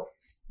than,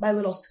 my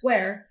little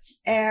square.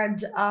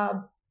 And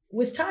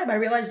with time, I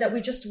realized that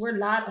we just were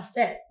not a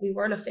fit. We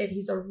weren't a fit.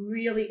 He's a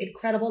really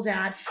incredible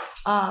dad.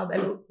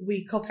 And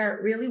we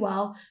co-parent really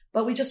well,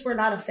 but we just were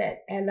not a fit.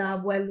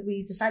 And when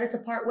we decided to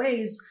part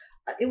ways,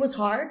 it was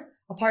hard.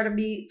 A part of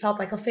me felt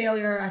like a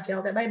failure. I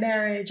failed at my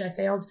marriage. I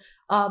failed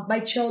my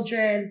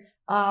children.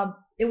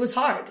 It was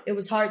hard. It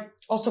was hard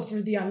also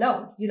for the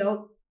unknown,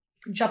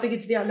 jumping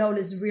into the unknown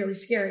is really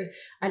scary.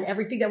 And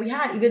everything that we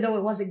had, even though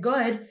it wasn't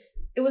good,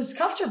 it was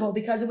comfortable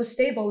because it was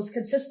stable, it was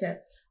consistent.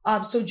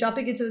 So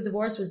jumping into the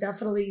divorce was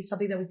definitely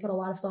something that we put a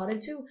lot of thought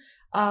into.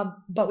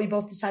 But we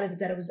both decided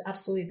that it was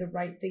absolutely the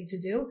right thing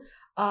to do.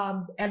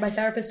 And my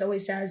therapist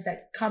always says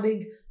that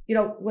coming,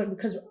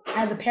 because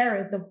as a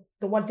parent,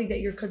 the one thing that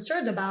you're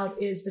concerned about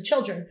is the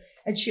children.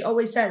 And she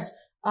always says,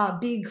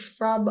 being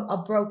from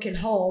a broken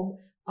home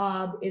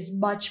is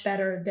much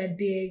better than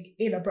being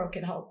in a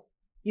broken home.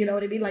 You know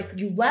what I mean? Like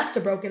you left a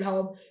broken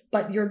home,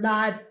 but you're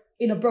not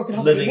in a broken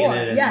home living anymore.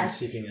 in it and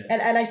seeking it.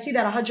 And I see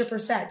that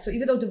 100%. So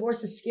even though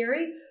divorce is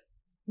scary,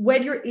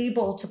 when you're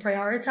able to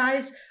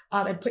prioritize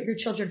and put your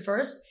children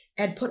first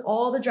and put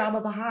all the drama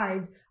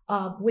behind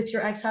with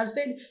your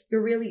ex-husband,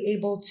 you're really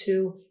able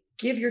to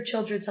give your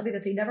children something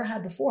that they never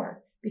had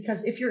before.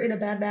 Because if you're in a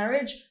bad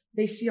marriage,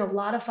 they see a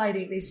lot of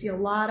fighting, they see a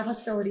lot of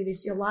hostility, they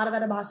see a lot of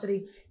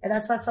animosity, and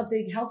that's not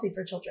something healthy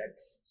for children.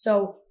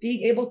 So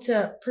being able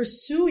to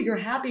pursue your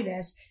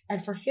happiness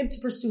and for him to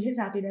pursue his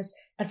happiness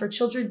and for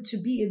children to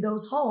be in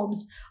those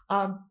homes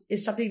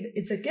is something,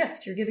 it's a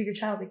gift. You're giving your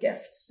child a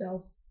gift.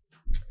 So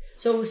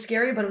it was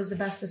scary, but it was the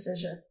best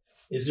decision.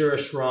 Is there a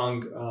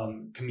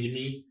strong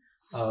community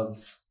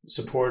of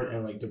support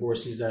and like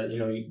divorcees that,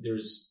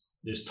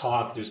 there's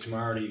talk, there's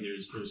camaraderie,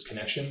 there's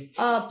connection?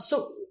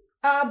 So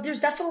there's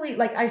definitely,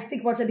 like, I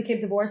think once I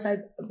became divorced,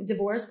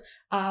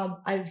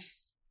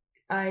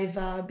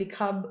 I've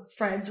become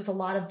friends with a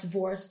lot of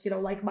divorced,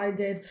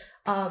 like-minded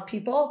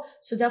people.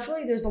 So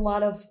definitely there's a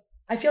lot of,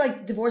 I feel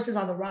like divorce is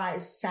on the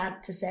rise,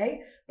 sad to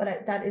say,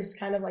 but that is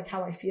kind of like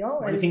how I feel.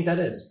 What do you think that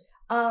is?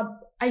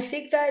 I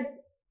think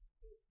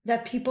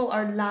that people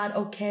are not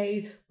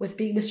okay with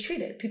being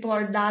mistreated. People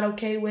are not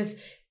okay with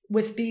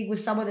being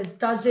with someone that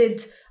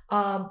doesn't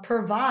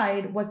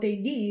provide what they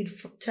need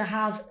to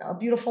have a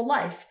beautiful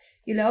life.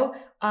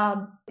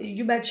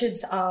 You mentioned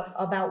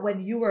about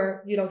when you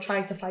were,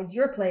 trying to find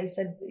your place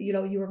and,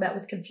 you were met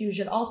with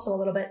confusion also a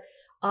little bit.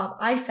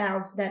 I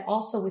found that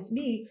also with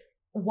me,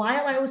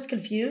 while I was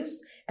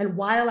confused and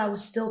while I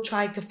was still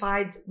trying to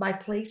find my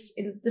place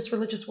in this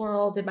religious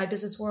world, in my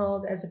business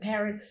world as a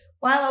parent,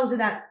 while I was in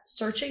that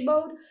searching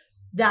mode,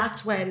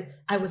 that's when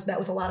I was met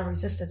with a lot of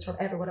resistance from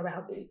everyone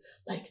around me,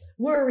 like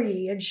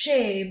worry and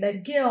shame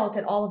and guilt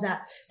and all of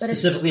that. But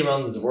specifically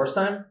around the divorce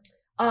time?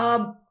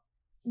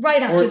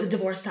 Right after the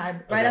divorce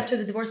time, after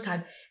the divorce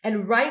time.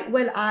 And right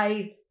when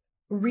I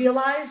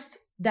realized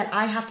that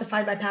I have to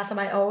find my path on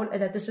my own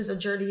and that this is a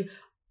journey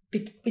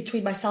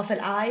between myself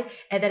and I,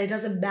 and that it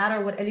doesn't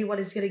matter what anyone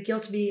is going to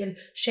guilt me and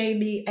shame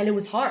me. And it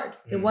was hard.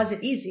 It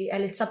wasn't easy.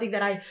 And it's something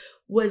that I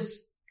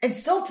was, and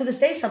still to this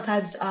day,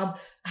 sometimes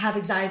have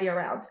anxiety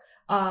around.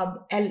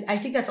 And I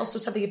think that's also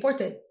something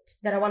important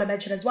that I want to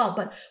mention as well.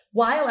 But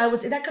while I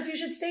was in that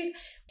confusion state,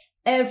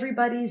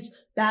 everybody's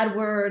bad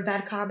word,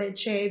 bad comment,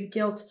 shame,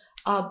 guilt,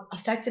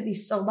 affected me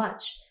so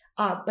much.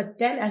 But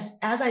then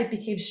as I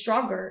became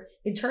stronger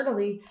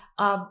internally,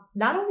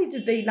 not only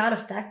did they not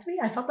affect me,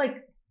 I felt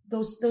like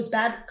those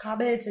bad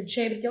comments and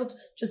shame and guilt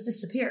just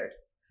disappeared.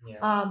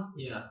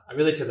 Yeah, I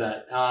relate to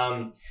that.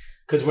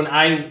 Because when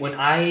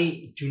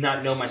I do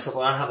not know myself,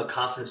 I don't have the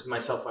confidence with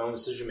myself, my own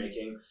decision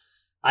making,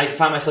 I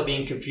find myself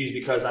being confused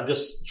because I'm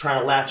just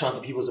trying to latch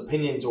onto people's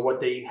opinions or what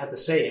they have to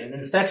say, and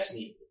it affects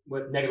me,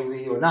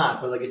 negatively or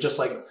not. But like it just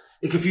like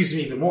it confuses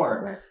me even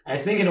more. Right. And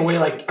I think in a way,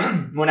 like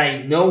when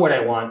I know what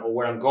I want or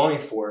what I'm going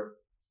for,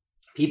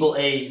 people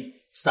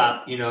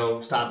stop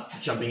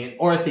jumping in,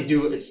 or if they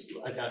do, it's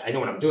like I know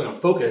what I'm doing, I'm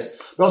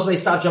focused. But also they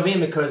stop jumping in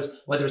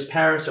because whether it's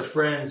parents or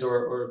friends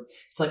or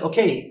it's like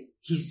okay.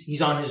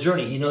 He's on his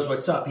journey. He knows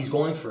what's up. He's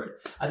going for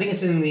it. I think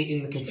it's in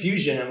the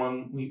confusion, and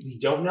when we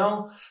don't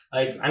know,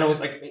 like I know,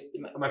 like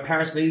my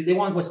parents, they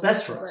want what's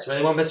best for us, right?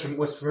 They want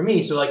what's for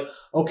me. So like,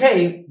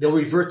 okay, they'll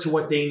revert to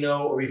what they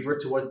know or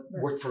revert to what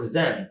worked for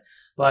them.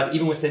 But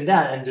even within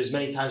that, and there's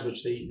many times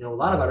which they know a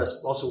lot about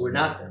us. Also, we're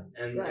not them,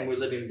 and we're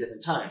living in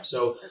different times.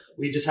 So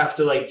we just have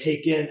to like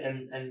take in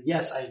and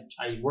yes,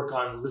 I work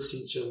on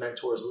listening to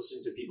mentors,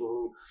 listening to people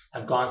who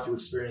have gone through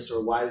experience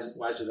or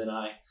wiser than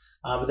I.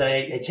 But then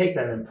I take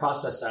that and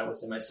process that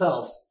within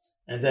myself,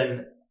 and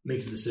then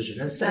make the decision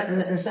and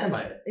stand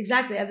by it.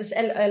 Exactly,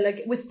 and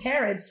like with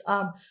parents,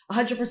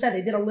 100%,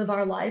 they didn't live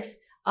our life,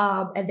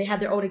 and they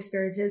had their own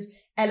experiences.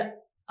 And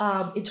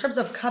in terms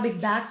of coming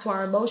back to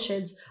our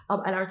emotions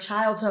and our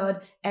childhood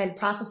and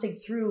processing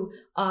through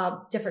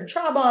different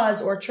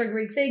traumas or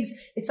triggering things,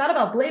 it's not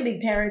about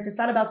blaming parents. It's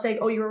not about saying,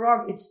 oh, you were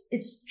wrong.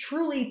 It's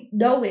truly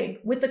knowing,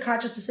 with the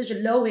conscious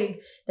decision, knowing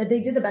that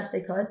they did the best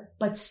they could,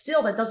 but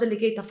still that doesn't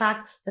negate the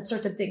fact that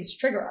certain things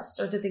trigger us,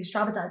 certain things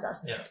traumatize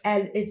us. Yeah.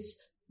 And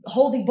it's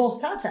holding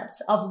both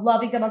concepts of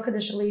loving them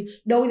unconditionally,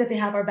 knowing that they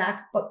have our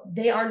back, but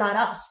they are not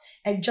us.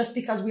 And just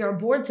because we are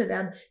born to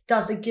them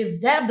doesn't give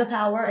them the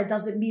power. It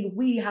doesn't mean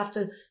we have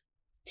to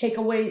take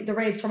away the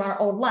reins from our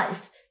own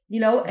life,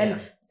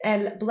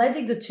 and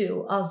blending the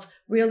two of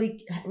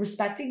really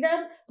respecting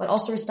them, but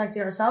also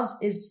respecting ourselves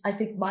is, I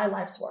think, my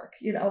life's work,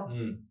 Yeah,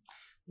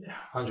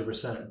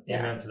 100%.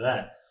 Amen to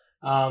that.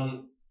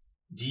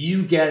 Do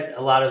you get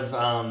a lot of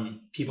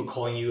people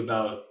calling you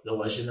about The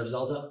Legend of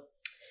Zelda?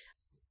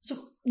 So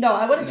no,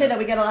 I wouldn't say that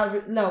we get a lot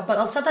of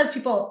but sometimes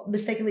people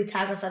mistakenly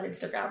tag us on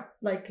Instagram,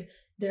 like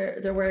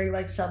they're wearing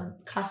like some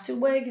costume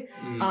wig,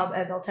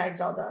 and they'll tag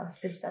Zelda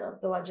instead of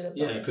The Legend of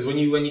Zelda. Yeah, because when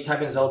you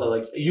type in Zelda,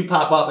 like you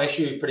pop up,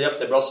 actually you're pretty up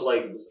there, but also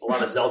like a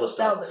lot of Zelda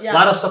stuff, yeah. a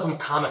lot of stuff from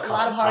Comic-Con,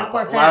 a lot of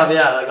hardcore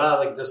fans,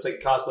 like just like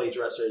cosplay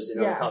dressers,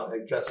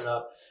 like dressing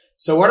up.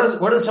 So what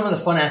are some of the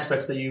fun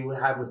aspects that you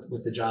have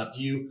with the job?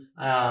 Do you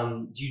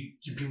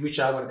people reach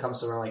out when it comes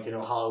to around like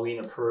Halloween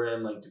or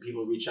Purim? Like do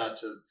people reach out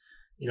to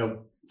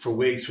for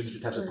wigs for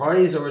different types of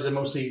parties, or is it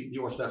mostly the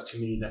Orthodox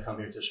community that come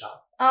here to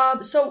shop?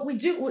 So we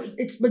do.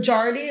 It's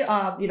majority,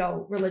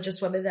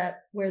 religious women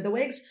that wear the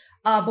wigs.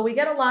 But we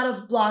get a lot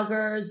of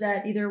bloggers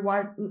that either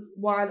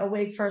want a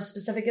wig for a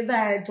specific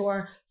event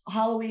or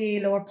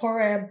Halloween or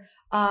Purim.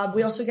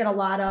 We also get a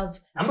lot of.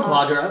 I'm a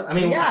vlogger. I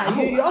mean, yeah. I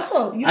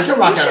can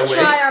rock out a wig.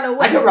 Try on a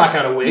wig. I can rock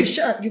out a wig. You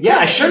should.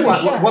 I should.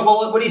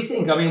 What do you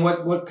think? I mean,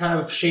 what kind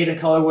of shade and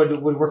color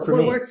would work for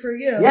me? Would work for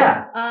you?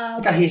 Yeah.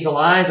 I got hazel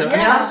eyes.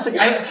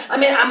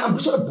 I'm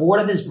sort of bored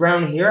of this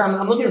brown hair.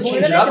 I'm looking to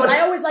change it up. I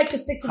always like to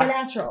stick to the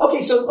natural.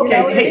 Okay, so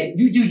hey,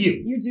 you do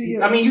you. You do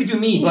you. I mean, you do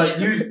me, but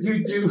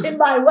you do in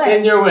my way.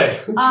 In your way.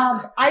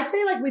 I'd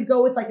say like we'd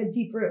go with like a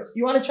deep root.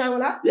 You want to try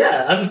one out?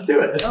 Yeah, let's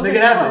do it. Let's make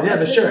it happen. Yeah,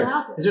 for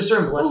sure. Is there a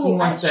certain blessing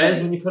one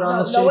says when you put on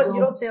the shades? No, you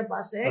don't say a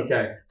blessing.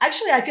 Okay.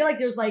 Actually, I feel like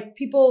there's like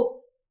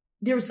people.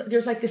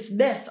 There's like this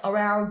myth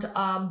around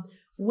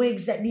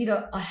wigs that need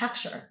a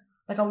hechsher.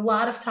 Like a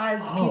lot of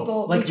times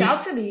people reach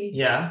out to me,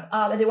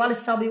 and they want to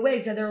sell me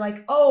wigs, and they're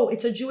like, "Oh,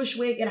 it's a Jewish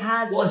wig. It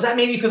has." Well, is that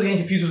maybe because they're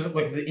getting confused with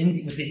like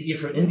you're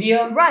from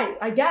India? Right,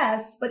 I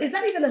guess. But is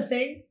that even a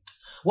thing?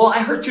 Well, I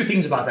heard two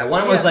things about that.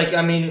 One was like,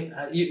 I mean,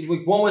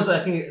 one was I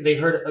think they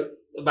heard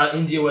about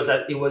India was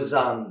that it was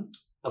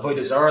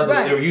Avodah Zarah.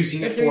 Right. They were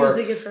using it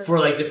for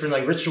like different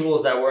like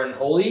rituals that weren't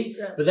holy.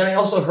 Yeah. But then I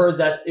also heard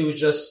that it was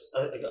just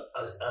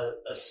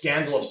a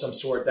scandal of some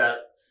sort that.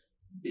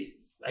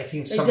 I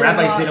think some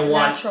rabbis didn't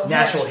want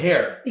natural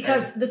hair.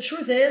 Because the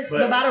truth is,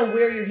 no matter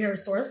where your hair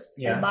is sourced,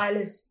 and mine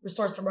is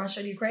sourced from Russia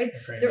and Ukraine,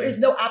 there is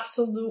no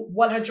absolute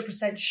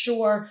 100%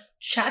 sure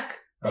check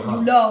that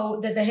you know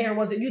that the hair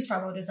wasn't used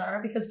from Avodah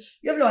Zarah, because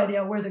you have no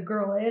idea where the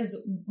girl is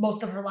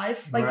most of her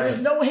life. Like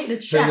there's no way to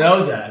check. To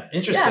know that.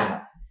 Interesting.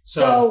 Yeah.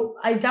 So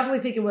I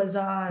definitely think it was.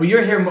 But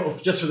your hair,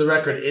 just for the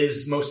record,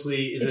 is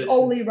mostly. It's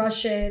only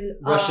Russian,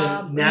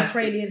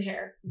 Ukrainian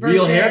hair.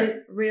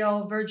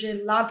 Real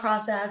virgin,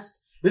 non-processed.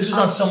 This was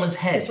on someone's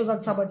head. This was on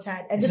someone's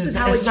head. And this is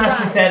how it's not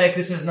synthetic.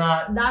 This is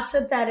not. Not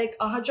synthetic.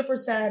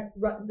 100%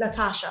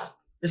 Natasha.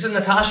 This is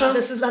Natasha?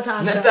 This is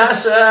Natasha.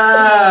 Natasha!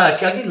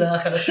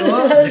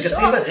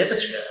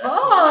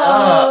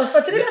 Oh,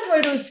 so today that's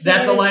why ruski.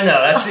 That's all I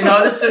know. That's,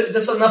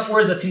 this is enough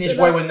words a teenage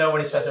boy would know when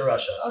he spent in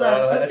Russia.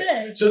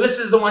 So this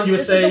is the one you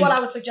would say. This is the one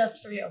I would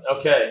suggest for you.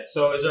 Okay.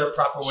 So is there a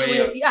proper way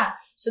of. Yeah.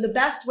 So the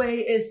best way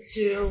is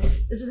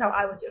this is how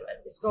I would do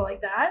it. Is go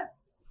like that.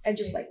 and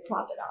just like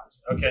plop it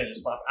on. Okay,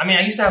 just plop. I mean,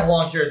 I used to have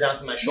long hair down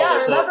to my shoulder. Yeah,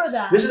 I remember so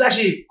that. This is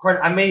actually quite.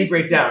 I may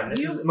break down. This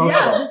is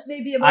emotional. Yeah, this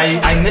may be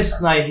emotional. I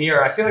missed my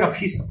hair. I feel like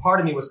a part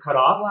of me was cut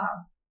off. Wow.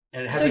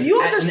 And it So you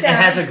understand.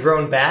 It hasn't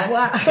grown back.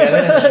 Wow.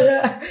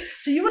 Yeah.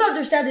 So you would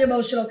understand the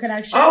emotional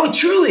connection. Oh,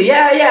 truly.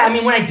 Yeah. I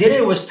mean, when I did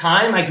it was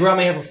time. I grew out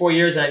my hair for 4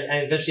 years and I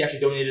eventually actually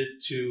donated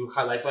it to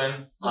High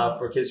Lifeline,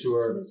 for kids who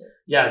are,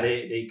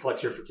 they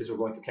collect hair for kids who are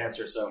going through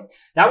cancer. So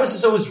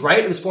it was right.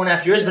 It was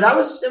 4.5 years, but it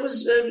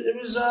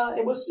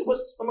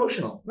was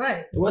emotional.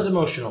 Right. It was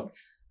emotional.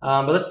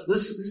 But this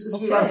is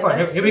a lot of fun.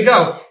 Here we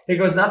go. Here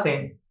goes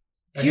nothing.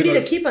 Do you need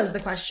a kippah is the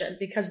question,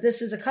 because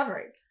this is a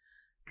covering.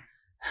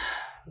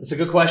 It's a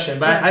good question,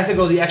 but I have to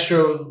go the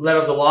extra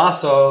letter of the law,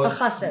 so a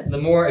chassid. The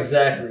more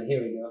exactly.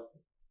 Here we go.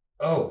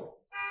 Oh,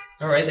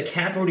 all right. The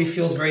cap already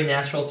feels very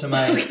natural to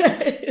my.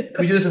 Okay. Can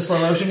we do this in slow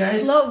motion,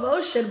 guys? Slow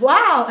motion.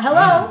 Wow.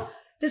 Hello.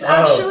 This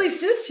actually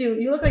suits you.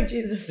 You look like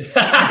Jesus.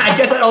 I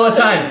get that all the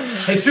time.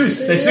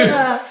 Jesus.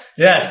 Yeah.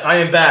 Yes, I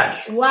am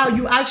back. Wow,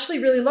 you actually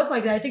really look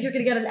like that. I think you're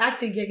going to get an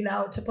acting gig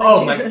now to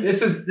play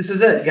Jesus. This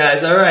is it,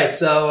 guys. All right,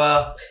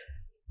 so.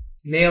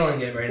 Nailing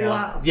it right now.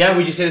 Wow. Yeah,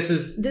 would you say this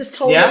is... This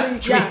totally... Yeah?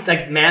 Should we,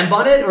 like, man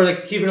bun it or,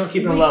 like, keep it low?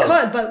 We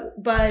could,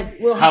 but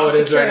we'll have how to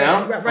it is right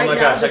now? Right oh, my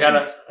now, gosh.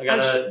 I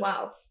gotta...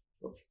 Wow.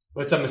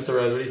 What's up, Mr.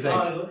 Rose? What do you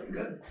think? Looking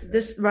good.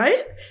 This,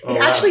 right? Oh,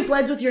 it actually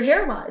blends with your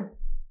hairline.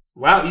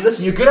 Wow.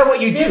 Listen, you're good at what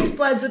you do. This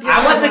blends with your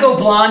I like to go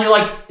blonde. You're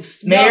like,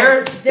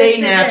 Mayor,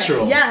 stay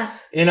natural. Yeah.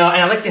 You know,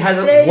 and I like to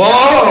have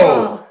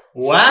Whoa!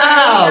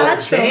 Wow.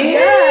 Stay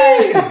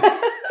natural.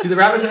 Do the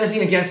rappers have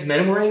anything against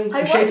men wearing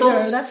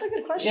shaitos? That's a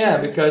good question. Yeah,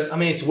 because, I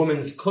mean, it's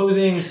women's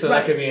clothing, so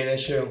that could be an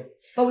issue.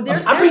 But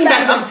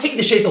I'm taking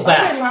the shaitel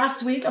back.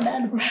 Last week, a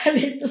man ran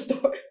in the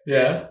store.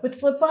 Yeah. With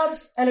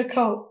flip-flops and a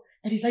coat.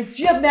 And he's like,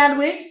 do you have man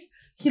wigs?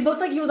 He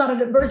looked like he was on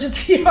an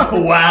emergency.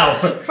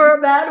 Wow. For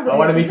a man wig. I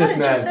want to meet this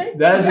man.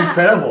 That is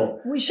incredible.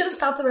 We should have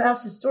stopped him and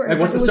asked his story. Like,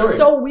 what's the story? It was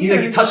so weird.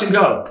 He's like, touch and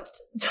go.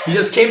 He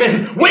just came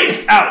in,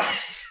 wigs out.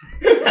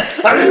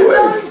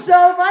 That was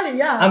so funny,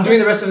 yeah. I'm doing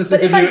the rest of this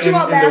interview in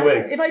the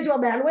wig. If I do a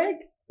man wig,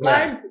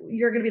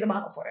 you're going to be the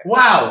model for it.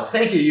 Wow,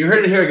 thank you. You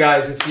heard it here,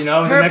 guys. If you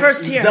know the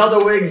next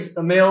Zelda Wigs,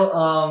 a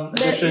male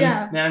edition,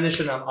 man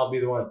edition, I'll be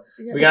the one.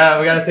 Yeah.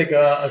 We gotta take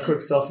a quick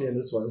selfie in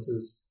this one. This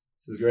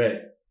is great.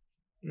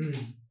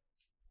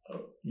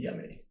 Oh,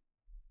 yummy.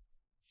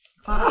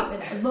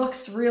 It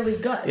looks really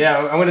good. Yeah,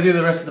 I want to do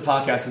the rest of the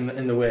podcast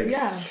in the wig.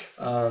 Yeah.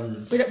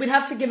 We'd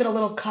have to give it a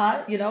little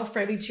cut,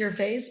 framing to your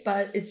face,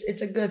 but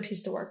it's a good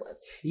piece to work with.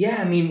 Yeah,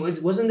 I mean,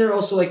 wasn't there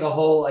also like a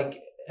whole,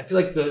 like, I feel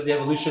like the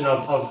evolution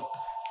of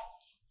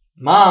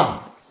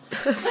Mom.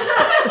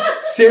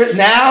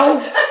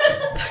 Now?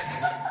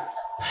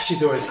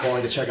 She's always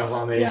calling to check up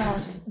on me.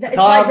 Yeah. It's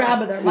my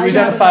grandmother. We've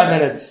done 5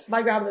 minutes.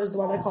 My grandmother is the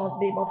one that calls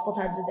me multiple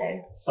times a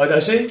day. Oh,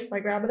 does she? My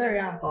grandmother,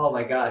 yeah. Oh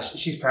my gosh.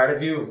 She's proud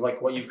of you, of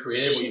like what you've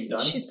created, what you've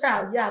done? She's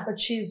proud, yeah, but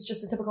she's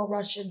just a typical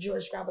Russian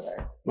Jewish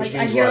grandmother. Which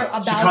means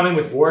what? She coming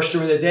with borscht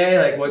during the day?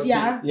 Like what's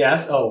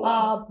yes?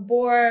 Oh.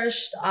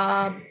 Borscht,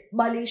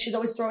 money. She's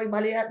always throwing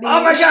money at me.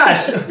 Oh my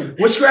gosh.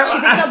 Which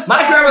grandma?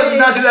 My grandma does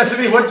not do that to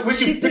me. What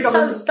she thinks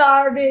I'm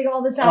starving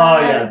all the time.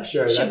 Oh yeah,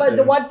 sure. But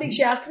the one thing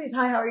she asks me is,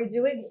 hi, how are you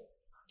doing?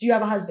 Do you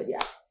have a husband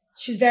yet?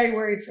 She's very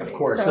worried for me. Of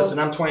course. Listen,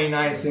 I'm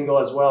 29, single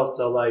as well.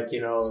 So like,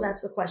 So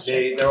that's the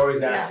question. They're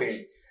always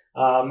asking.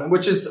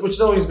 Which has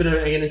always been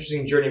an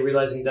interesting journey,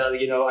 realizing that,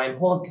 I'm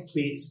whole and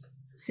complete,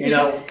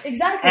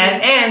 Exactly.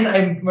 And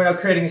I'm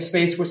creating a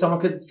space where someone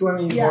could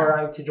join me or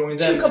I could join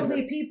them. Two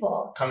complete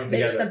people coming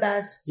together. Makes the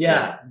best.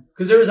 Yeah.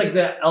 Because there was like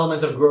the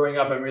element of growing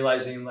up and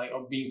realizing like,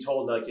 or being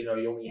told like, you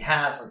only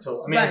have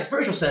until, in a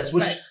spiritual sense,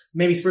 which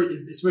maybe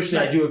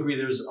spiritually I do agree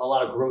there's a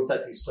lot of growth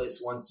that takes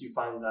place once you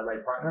find that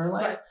right partner in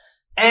life. Right.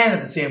 And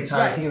at the same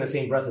time, I think in the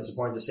same breath, it's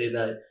important to say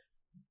that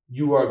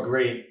you are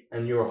great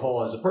and you're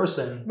whole as a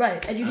person.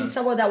 Right. And you need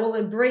someone that will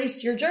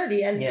embrace your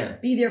journey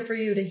and be there for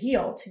you to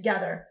heal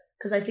together.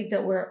 Because I think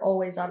that we're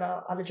always on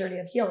a journey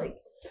of healing.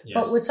 Yes.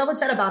 But what someone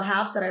said about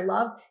halves that I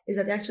love is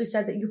that they actually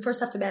said that you first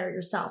have to marry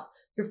yourself.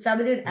 Your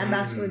feminine and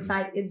masculine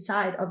side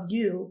inside of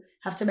you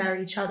have to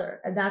marry each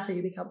other. And that's how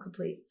you become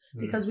complete.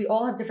 Because we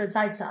all have different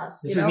sides to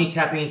us. This is me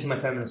tapping into my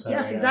feminine side.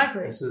 Yes,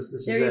 exactly. This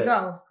is there you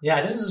go. Yeah,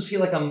 it doesn't feel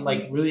like I'm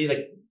like really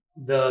like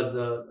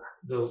the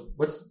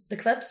what's the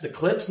clips? The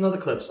clips? No, the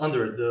clips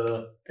under it.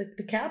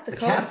 The cap. The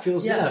cap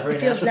feels very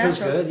natural. Feels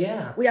good.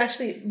 Yeah. We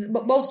actually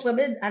most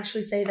women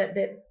actually say that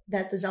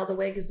the Zelda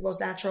wig is the most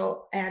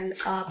natural and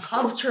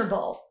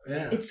comfortable.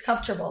 Yeah. It's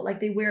comfortable. Like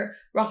they wear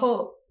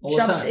Rachel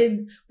jumps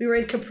in. We were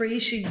in Capri.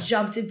 She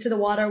jumped into the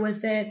water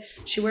with it.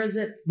 She wears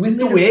it with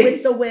the wig.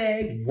 With the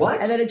wig. What?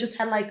 And then it just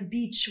had like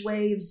beach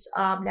waves,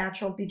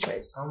 natural beach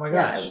waves. Oh my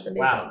gosh! Yeah, it was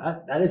amazing.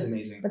 Wow, that is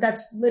amazing. But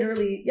that's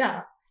literally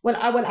When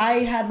I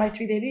had my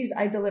 3 babies,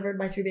 I delivered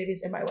my 3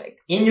 babies in my wig.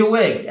 In your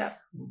wig? Yeah.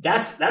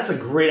 That's a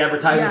great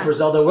advertisement for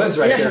Zelda wigs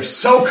right there.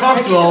 So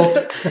comfortable.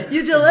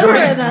 You deliver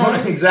in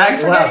them.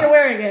 Exactly. You forget you're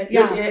wearing it.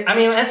 Yeah. I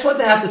mean, that's what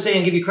they have to say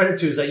and give you credit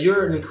to is that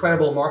you're an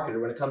incredible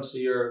marketer when it comes to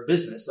your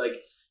business. Like,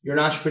 you're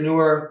an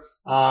entrepreneur.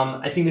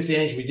 I think this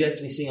age we're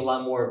definitely seeing a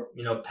lot more,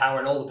 power,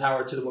 and all the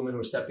power to the women who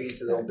are stepping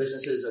into their own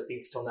businesses. I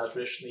think till now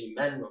traditionally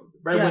men were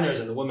breadwinners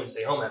and the women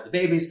stay home and have the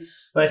babies.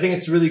 But I think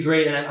it's really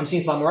great, and I'm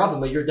seeing this a lot more often.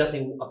 But you're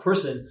definitely a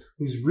person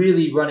who's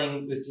really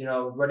running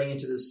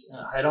into this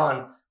head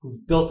on,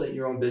 who've built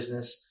your own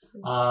business,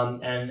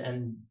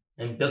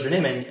 and built your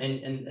name,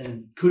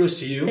 and kudos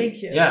to you.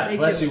 Thank you. Yeah, Thank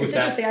bless you with it's that.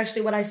 Interesting,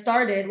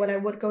 actually. When I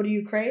would go to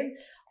Ukraine,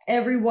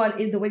 everyone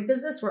in the wig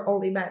business were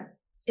only men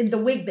in the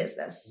wig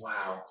business.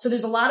 Wow. So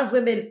there's a lot of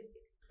women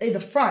in the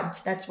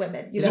front. That's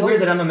women. Is it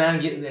weird that I'm a man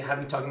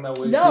having talking about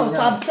wigs? No,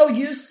 so I'm so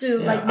used to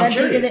men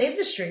being in the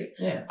industry.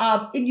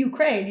 Yeah. In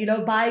Ukraine,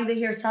 buying the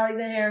hair, selling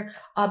the hair.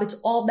 It's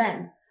all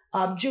men.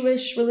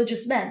 Jewish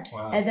religious men.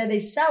 Wow. And then they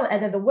sell it,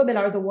 and then the women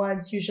are the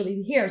ones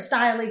usually here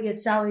styling it,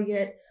 selling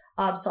it.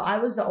 So I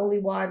was the only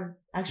one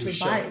actually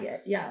buying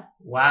it. Yeah.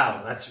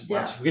 Wow. That's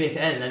beginning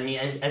to end. I mean,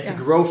 and to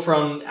grow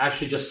from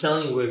actually just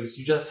selling wigs,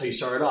 that's how you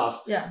started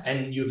off. Yeah.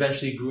 And you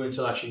eventually grew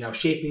into actually now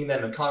shaping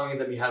them and coloring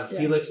them. You have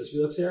Felix. Is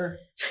Felix here?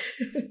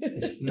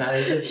 He's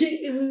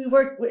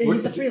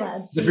a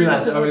freelance. The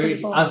freelance.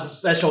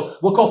 Special.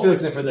 We'll call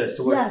Felix in for this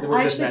to work. Yes, to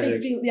work I this actually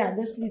magic. think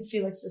this needs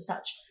Felix's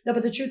touch. No,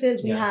 but the truth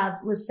is we have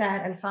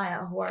Lisette and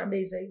Faya who are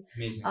amazing.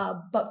 Amazing.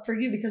 But for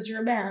you, because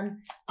you're a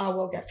man,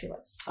 we'll get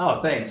Felix.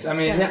 Oh, thanks. I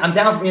mean, I'm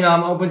down.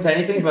 I'm open to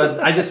anything, but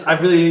I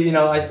really,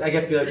 I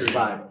get Felix's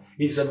vibe.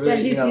 He's a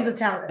really, he's a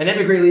talent. And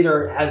every great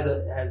leader has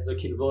the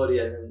capability,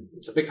 and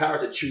it's a big power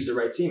to choose the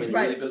right team, and you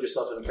really build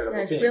yourself an incredible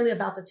team. It's really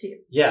about the team.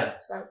 Yeah.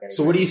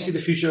 So where do you see the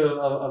future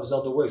of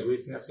Zelda Wigs? Where do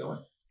you think that's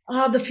going?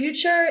 The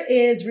future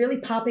is really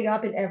popping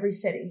up in every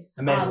city.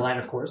 A men's line,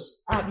 of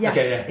course.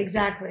 Yes,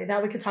 exactly.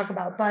 That we could talk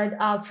about.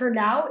 But for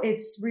now,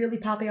 it's really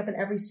popping up in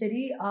every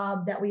city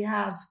that we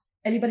have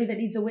anybody that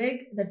needs a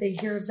wig, that they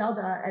hear of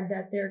Zelda, and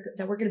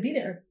that we're going to be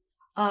there.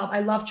 I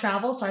love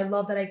travel, so I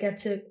love that I get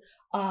to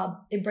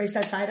embrace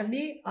that side of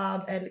me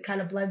and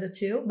kind of blend the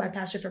two, my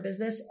passion for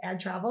business and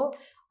travel.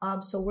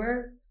 So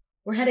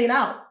we're heading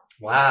out.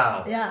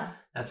 Wow. Yeah.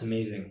 That's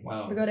amazing.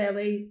 Wow. We're going to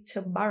LA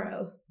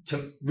tomorrow.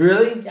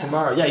 Really? Yeah.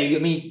 Tomorrow? Yeah.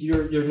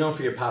 You're known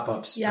for your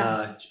pop-ups.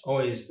 Yeah.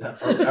 Always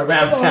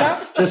around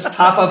town. Just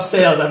pop-up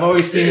sales. I'm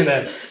always seeing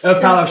that.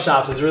 Pop-up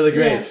shops is really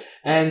great.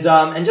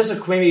 Yeah. And just a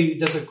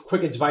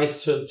quick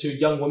advice to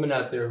young women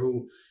out there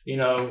who,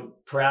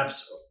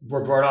 perhaps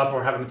were brought up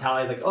or have a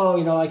mentality like,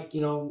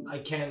 I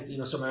can't,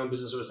 start my own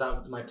business, or it's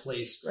not my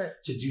place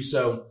to do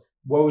so.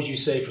 What would you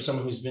say for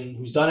someone who's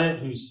done it,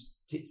 who's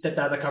stepped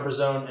out of the comfort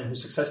zone, and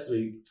who's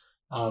successfully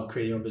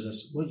created your own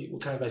business? What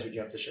kind of advice would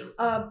you have to share?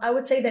 I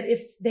would say that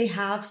if they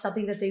have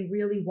something that they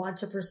really want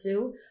to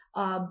pursue,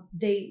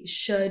 they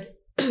should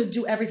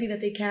do everything that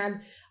they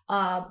can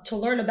to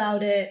learn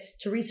about it,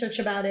 to research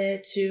about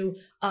it, to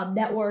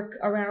network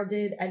around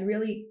it, and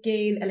really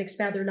gain and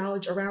expand their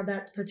knowledge around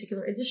that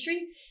particular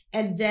industry,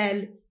 and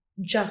then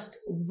just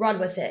run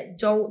with it.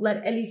 Don't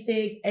let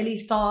anything, any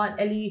thought,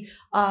 any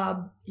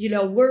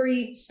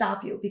worry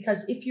stop you,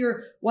 because if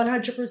you're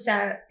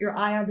 100% your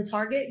eye on the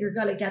target, you're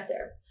gonna get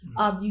there.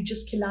 You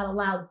just cannot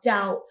allow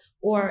doubt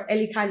or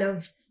any kind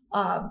of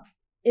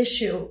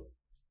issue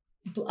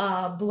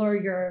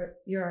blur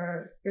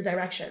your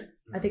direction.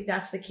 I think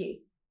that's the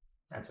key.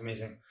 That's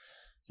amazing.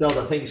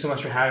 Zelda, thank you so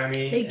much for having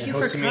me. Thank you for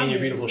hosting me in coming.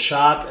 your beautiful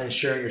shop and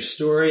sharing your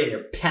story and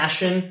your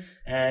passion.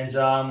 And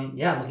I'm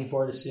looking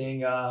forward to seeing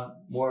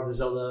more of the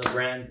Zelda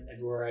brand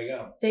everywhere I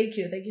go. Thank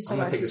you. Thank you so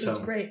much. This was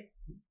great.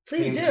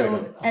 Please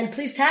do. And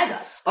please tag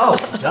us. Oh,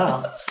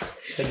 duh.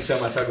 Thank you so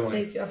much. Have a good one.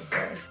 Thank you, of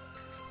course.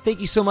 Thank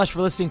you so much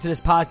for listening to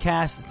this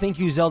podcast. Thank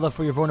you, Zelda,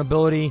 for your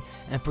vulnerability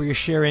and for your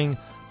sharing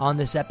on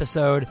this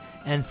episode.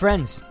 And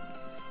friends,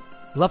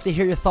 love to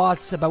hear your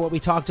thoughts about what we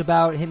talked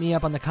about. Hit me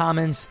up on the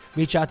comments.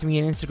 Reach out to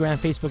me on Instagram,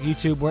 Facebook,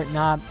 YouTube,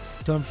 whatnot.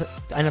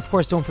 And of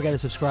course, don't forget to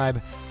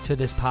subscribe to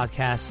this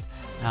podcast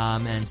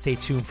and stay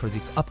tuned for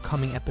the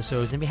upcoming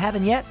episodes. And if you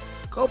haven't yet,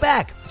 go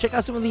back. Check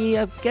out some of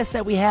the guests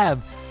that we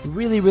have.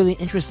 Really, really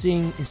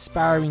interesting,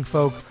 inspiring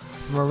folk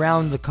from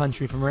around the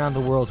country, from around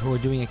the world, who are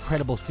doing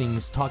incredible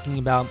things, talking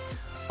about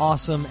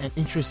awesome and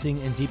interesting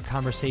and deep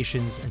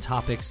conversations and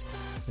topics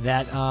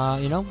that,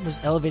 was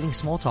elevating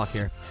small talk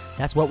here.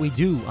 That's what we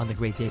do on the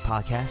Great Day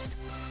Podcast.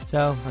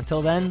 So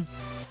until then,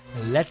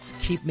 let's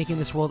keep making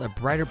this world a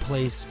brighter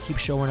place, keep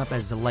showing up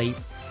as the light,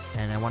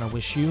 and I want to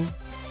wish you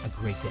a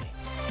great day.